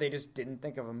in there. They just didn't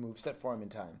think of a moveset for him in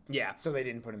time. Yeah. So they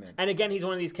didn't put him in. And again, he's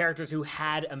one of these characters who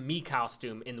had a Mii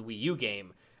costume in the Wii U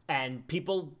game. And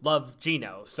people love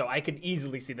Geno. So I could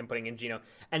easily see them putting in Geno.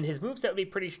 And his moveset would be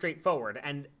pretty straightforward.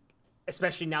 And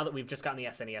especially now that we've just gotten the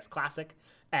SNES Classic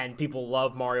and people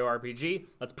love Mario RPG,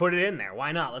 let's put it in there.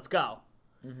 Why not? Let's go.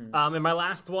 Mm-hmm. And my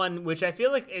last one, which I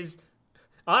feel like is,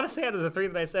 honestly, out of the three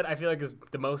that I said, I feel like is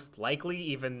the most likely,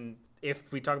 even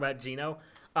if we talk about Geno.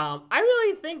 I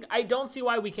really think, I don't see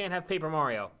why we can't have Paper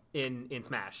Mario in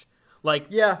Smash. Like,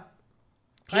 yeah.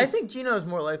 I think Geno is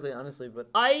more likely, honestly, but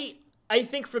I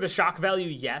think for the shock value,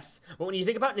 yes. But when you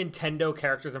think about Nintendo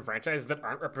characters and franchises that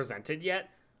aren't represented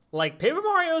yet, like, Paper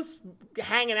Mario's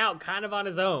hanging out kind of on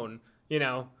his own,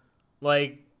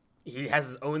 Like, he has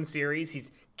his own series. He's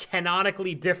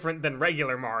canonically different than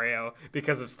regular Mario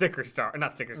because of Paper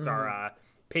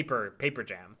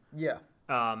Jam. yeah.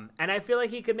 And I feel like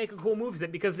he could make a cool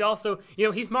moveset because he also,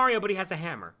 he's Mario, but he has a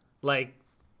hammer. Like,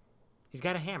 he's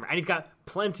got a hammer. And he's got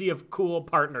plenty of cool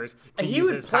partners to use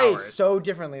his powers. He would play so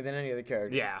differently than any other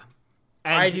character. Yeah.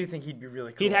 And I do think he'd be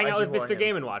really cool. He'd hang out with Mr.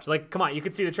 Game & Watch. Like, come on, you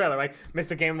could see the trailer. Like,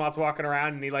 Mr. Game & Watch walking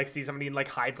around, and he, like, sees somebody and, like,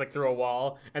 hides, like, through a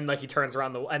wall. And, like, he turns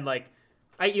around and, like,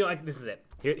 this is it.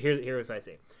 Here's what I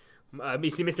see. You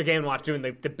see Mr. Game & Watch doing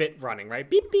the bit running, right?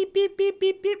 Beep, beep, beep, beep,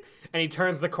 beep, beep. And he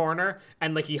turns the corner,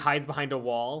 and, like, he hides behind a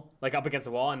wall, like, up against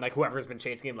a wall. And, like, whoever's been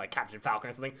chasing him, like, Captain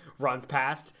Falcon or something, runs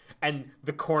past. And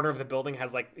the corner of the building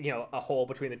has, like, a hole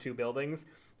between the two buildings.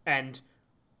 And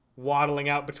waddling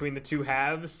out between the two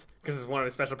halves, because it's one of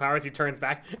his special powers, he turns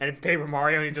back, and it's Paper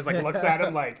Mario, and he just, like, looks at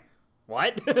him like,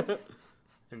 what?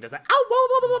 And does that, ow, whoa,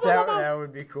 whoa, whoa, whoa, whoa. That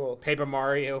would be cool. Paper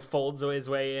Mario folds his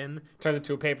way in, turns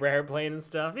into a paper airplane and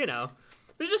stuff,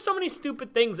 There's just so many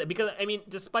stupid things, because, I mean,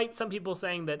 despite some people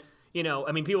saying that,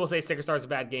 people say Sticker Star is a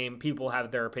bad game, people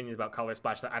have their opinions about Color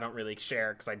Splash that I don't really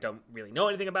share, because I don't really know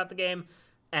anything about the game,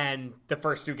 and the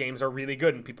first two games are really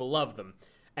good, and people love them.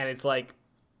 And it's like,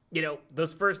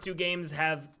 those first two games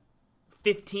have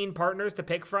 15 partners to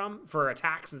pick from for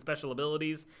attacks and special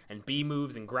abilities and B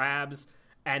moves and grabs,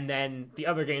 and then the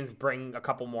other games bring a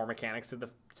couple more mechanics to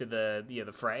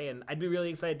the fray. And I'd be really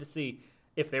excited to see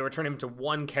if they were turn him to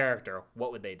one character,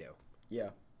 what would they do?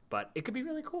 Yeah, but it could be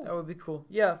really cool. That would be cool.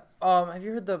 Yeah. Have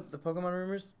you heard the Pokemon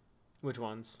rumors? Which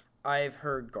ones? I've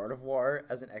heard Gardevoir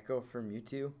as an echo for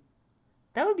Mewtwo.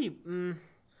 That would be.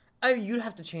 I mean, you'd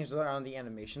have to change around the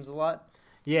animations a lot.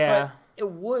 Yeah. But it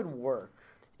would work.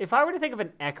 If I were to think of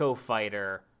an Echo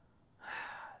Fighter,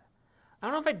 I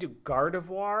don't know if I'd do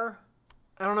Gardevoir.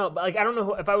 I don't know. But like, I don't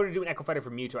know if I were to do an Echo Fighter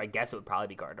for Mewtwo, I guess it would probably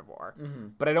be Gardevoir. Mm-hmm.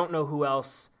 But I don't know who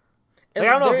else. Like,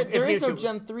 I don't know there if is no Mewtwo...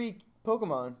 Gen 3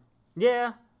 Pokemon.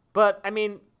 Yeah, but I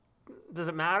mean, does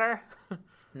it matter?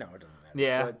 No, it doesn't matter.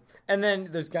 Yeah. But, and then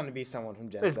there's going to be someone from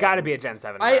Gen 7. There's got to be a Gen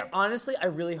 7. I rep. honestly, I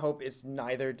really hope it's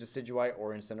neither Decidueye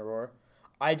or Incineroar.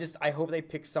 I hope they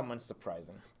pick someone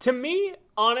surprising. To me,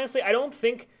 honestly, I don't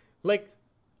think, like,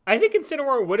 I think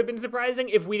Incineroar would have been surprising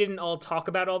if we didn't all talk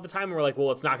about it all the time and we're like,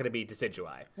 well, it's not going to be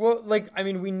Decidueye. Well, like, I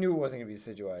mean, we knew it wasn't going to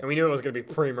be Decidueye. And we knew it was going to be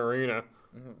Primarina.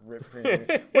 Rip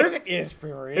Primarina. What if it is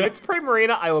Primarina? If it's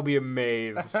Primarina, I will be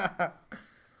amazed.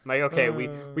 Like, okay,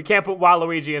 we can't put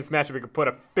Waluigi in Smash, but we can put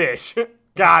a fish.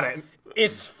 Got it.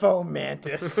 It's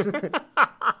Fomantis.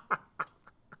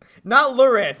 Not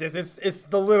Lurantis, it's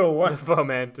the little one.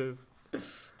 Fomantis.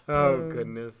 Oh,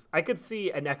 goodness. I could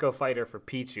see an Echo Fighter for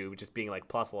Pichu just being like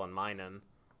Plusle and Minun.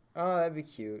 Oh, that'd be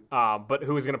cute. But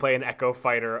who's going to play an Echo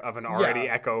Fighter of an already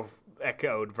Yeah.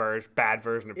 echoed bad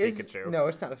version of Pikachu? No,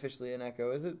 it's not officially an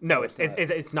Echo, is it? No,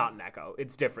 it's not an Echo.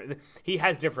 It's different. He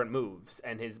has different moves,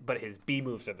 but his B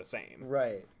moves are the same.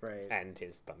 Right. And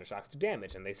his Thunder Shocks do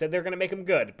damage, and they said they're going to make him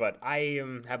good, but I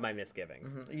have my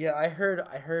misgivings. Yeah, I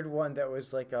heard one that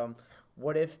was like,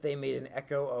 what if they made an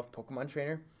Echo of Pokemon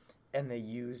Trainer, and they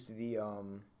used the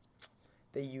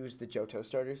Johto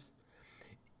starters?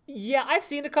 Yeah, I've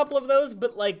seen a couple of those,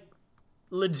 but like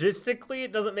logistically,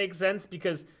 it doesn't make sense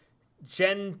because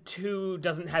Gen 2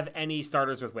 doesn't have any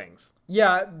starters with wings.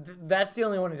 Yeah, that's the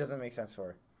only one it doesn't make sense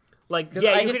for. Like, Because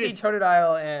yeah, I you can could see just,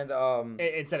 Totodile and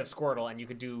instead of Squirtle, and you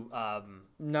could do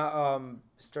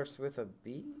starts with a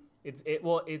B. it's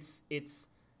It's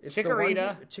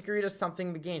Chikorita, Chikorita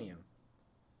something Meganium.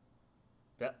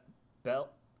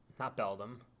 not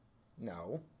Beldum.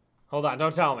 No, Hold on,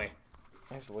 don't tell me.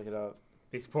 I have to look it up.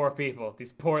 These poor people,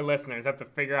 these poor listeners have to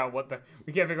figure out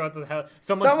we can't figure out what the hell.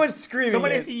 Someone's screaming.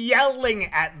 Someone it. is yelling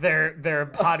at their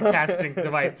podcasting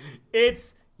device.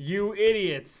 It's you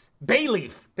idiots.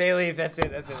 Bayleaf. Bayleaf. That's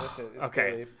it. It's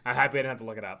Okay, Bayleaf. I'm happy I didn't have to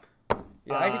look it up.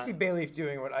 Yeah, I can see Bayleaf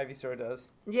doing what Ivysaur does.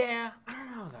 Yeah, I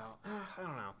don't know though. I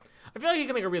don't know. I feel like you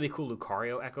can make a really cool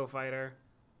Lucario Echo Fighter.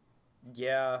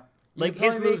 Yeah. Like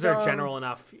his moves are general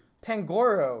enough.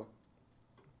 Pangoro.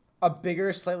 A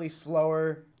bigger, slightly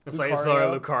slower. A slightly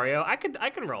slower Lucario. I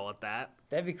could roll with that.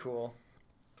 That'd be cool.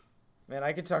 Man,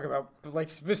 I could talk about like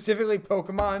specifically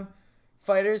Pokemon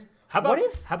fighters. How about what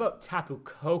if? How about Tapu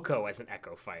Koko as an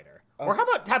Echo Fighter? Or how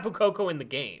about Tapu Koko in the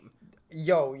game?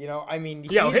 Yo, I mean,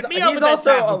 Yo, hit me up he's with that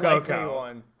also Tapu a likely Koko.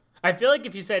 one. I feel like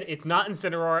if you said it's not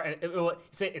Incineroar, and you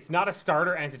say it's not a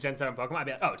starter and it's a Gen 7 Pokemon, I'd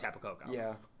be like, oh, Tapu Koko.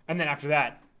 Yeah. And then after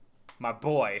that, my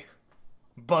boy,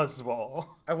 Buzzwole.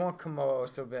 I want Komodo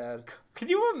so bad. Can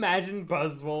you imagine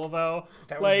Buzzwole though?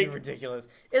 That would be ridiculous.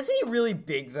 Isn't he really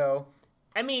big though?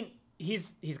 I mean,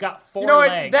 he's got four You know what?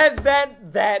 legs.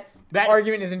 That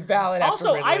argument is invalid.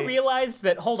 Also, after I Ridley. realized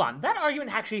that, hold on, that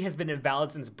argument actually has been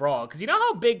invalid since Brawl. Because you know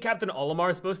how big Captain Olimar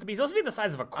is supposed to be? He's supposed to be the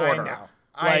size of a quarter.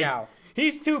 I know.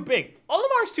 He's too big.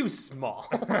 Olimar's too small.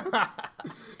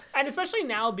 And especially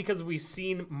now because we've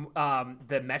seen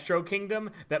the Metro Kingdom,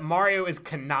 that Mario is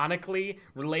canonically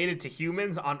related to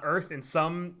humans on Earth in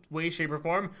some way, shape, or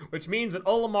form, which means that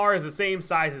Olimar is the same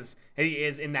size as he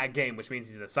is in that game, which means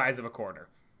he's the size of a quarter.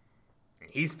 And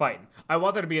he's fighting. I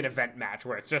want there to be an event match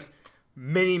where it's just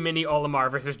mini Olimar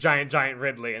versus giant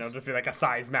Ridley, and it'll just be like a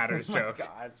size matters joke.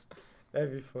 God,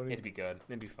 that'd be funny. It'd be good.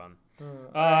 It'd be fun.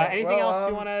 right, Anything well, else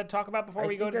you want to talk about before I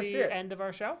we go think to that's the it. end of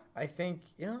our show? I think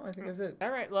that's it. All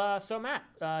right. So Matt,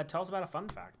 tell us about a fun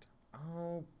fact.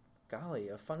 Oh, golly,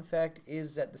 a fun fact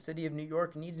is that the city of New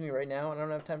York needs me right now, and I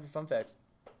don't have time for fun facts.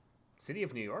 City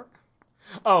of New York?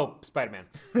 Oh, Spider-Man.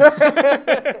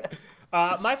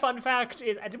 My fun fact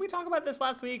is, did we talk about this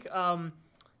last week?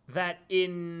 That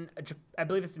I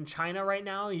believe it's in China right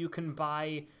now, you can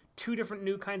buy 2 different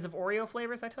new kinds of Oreo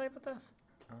flavors. Did I tell you about this?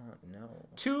 No.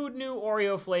 2 new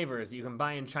Oreo flavors you can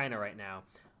buy in China right now.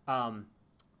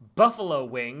 Buffalo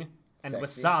wing and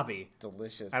Sexy. wasabi.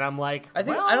 Delicious. And I'm like, I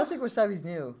don't think wasabi's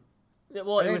new.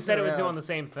 Well, it think was said it it's was around. doing the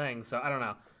same thing, so I don't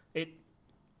know.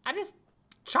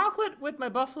 Chocolate with my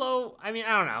buffalo. I mean,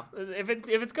 I don't know. If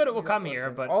it's good, it will come here.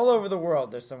 Listen, But all over the world,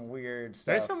 there's some weird stuff.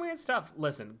 there's some weird stuff.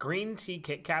 Listen, green tea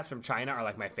Kit Kats from China are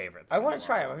like my favorite. I want to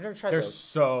try them. I've never tried They're those.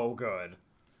 so good,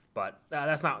 but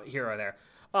that's not here or there.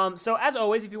 So as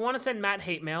always, if you want to send Matt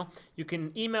hate mail, you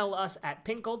can email us at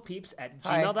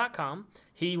pinkgoldpeeps@gmail.com.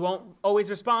 He won't always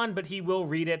respond, but he will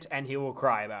read it and he will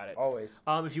cry about it. Always.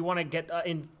 If you want to get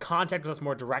in contact with us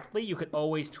more directly, you could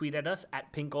always tweet at us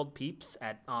at pinkgoldpeeps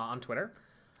on Twitter.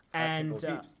 And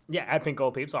at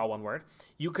pinkgoldpeeps, all one word.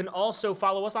 You can also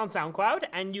follow us on SoundCloud,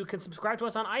 and you can subscribe to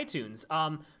us on iTunes.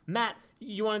 Matt,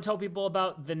 you want to tell people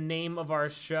about the name of our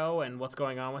show and what's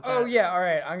going on with that? Oh yeah, all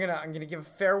right. I'm gonna give a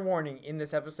fair warning in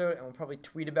this episode, and we'll probably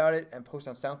tweet about it and post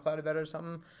on SoundCloud about it or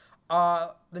something.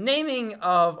 The naming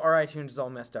of our iTunes is all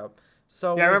messed up.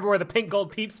 So yeah, I remember we're the Pink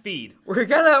Gold Peeps feed. We're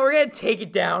gonna take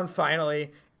it down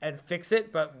finally and fix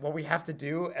it. But what we have to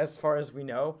do, as far as we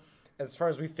know, as far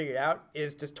as we figured out,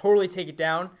 is just totally take it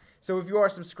down. So if you are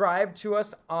subscribed to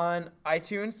us on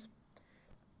iTunes,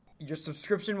 your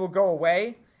subscription will go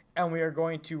away, and we are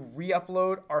going to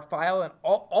re-upload our file, and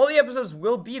all the episodes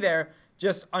will be there,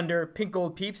 just under Pink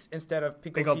Gold Peeps instead of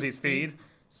Pink Gold Peeps feed.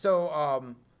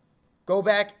 So go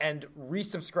back and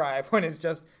resubscribe when it's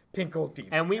just Pink Gold Peeps.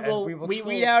 And we will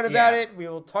tweet out about it. We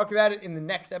will talk about it in the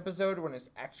next episode when it's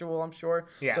actual, I'm sure.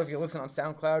 Yes. So if you listen on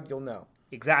SoundCloud, you'll know.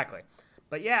 Exactly.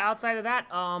 But yeah, outside of that,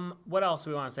 what else do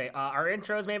we want to say? Our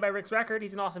intro is made by Rick's Record.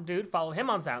 He's an awesome dude. Follow him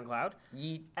on SoundCloud.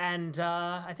 Yeet. And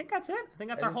I think that's it. I think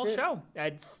that's our whole show.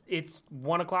 It's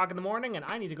 1 o'clock in the morning, and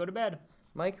I need to go to bed.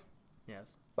 Mike?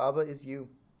 Yes? Baba is you.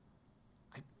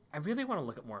 I really want to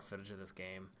look at more footage of this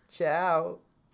game. Ciao.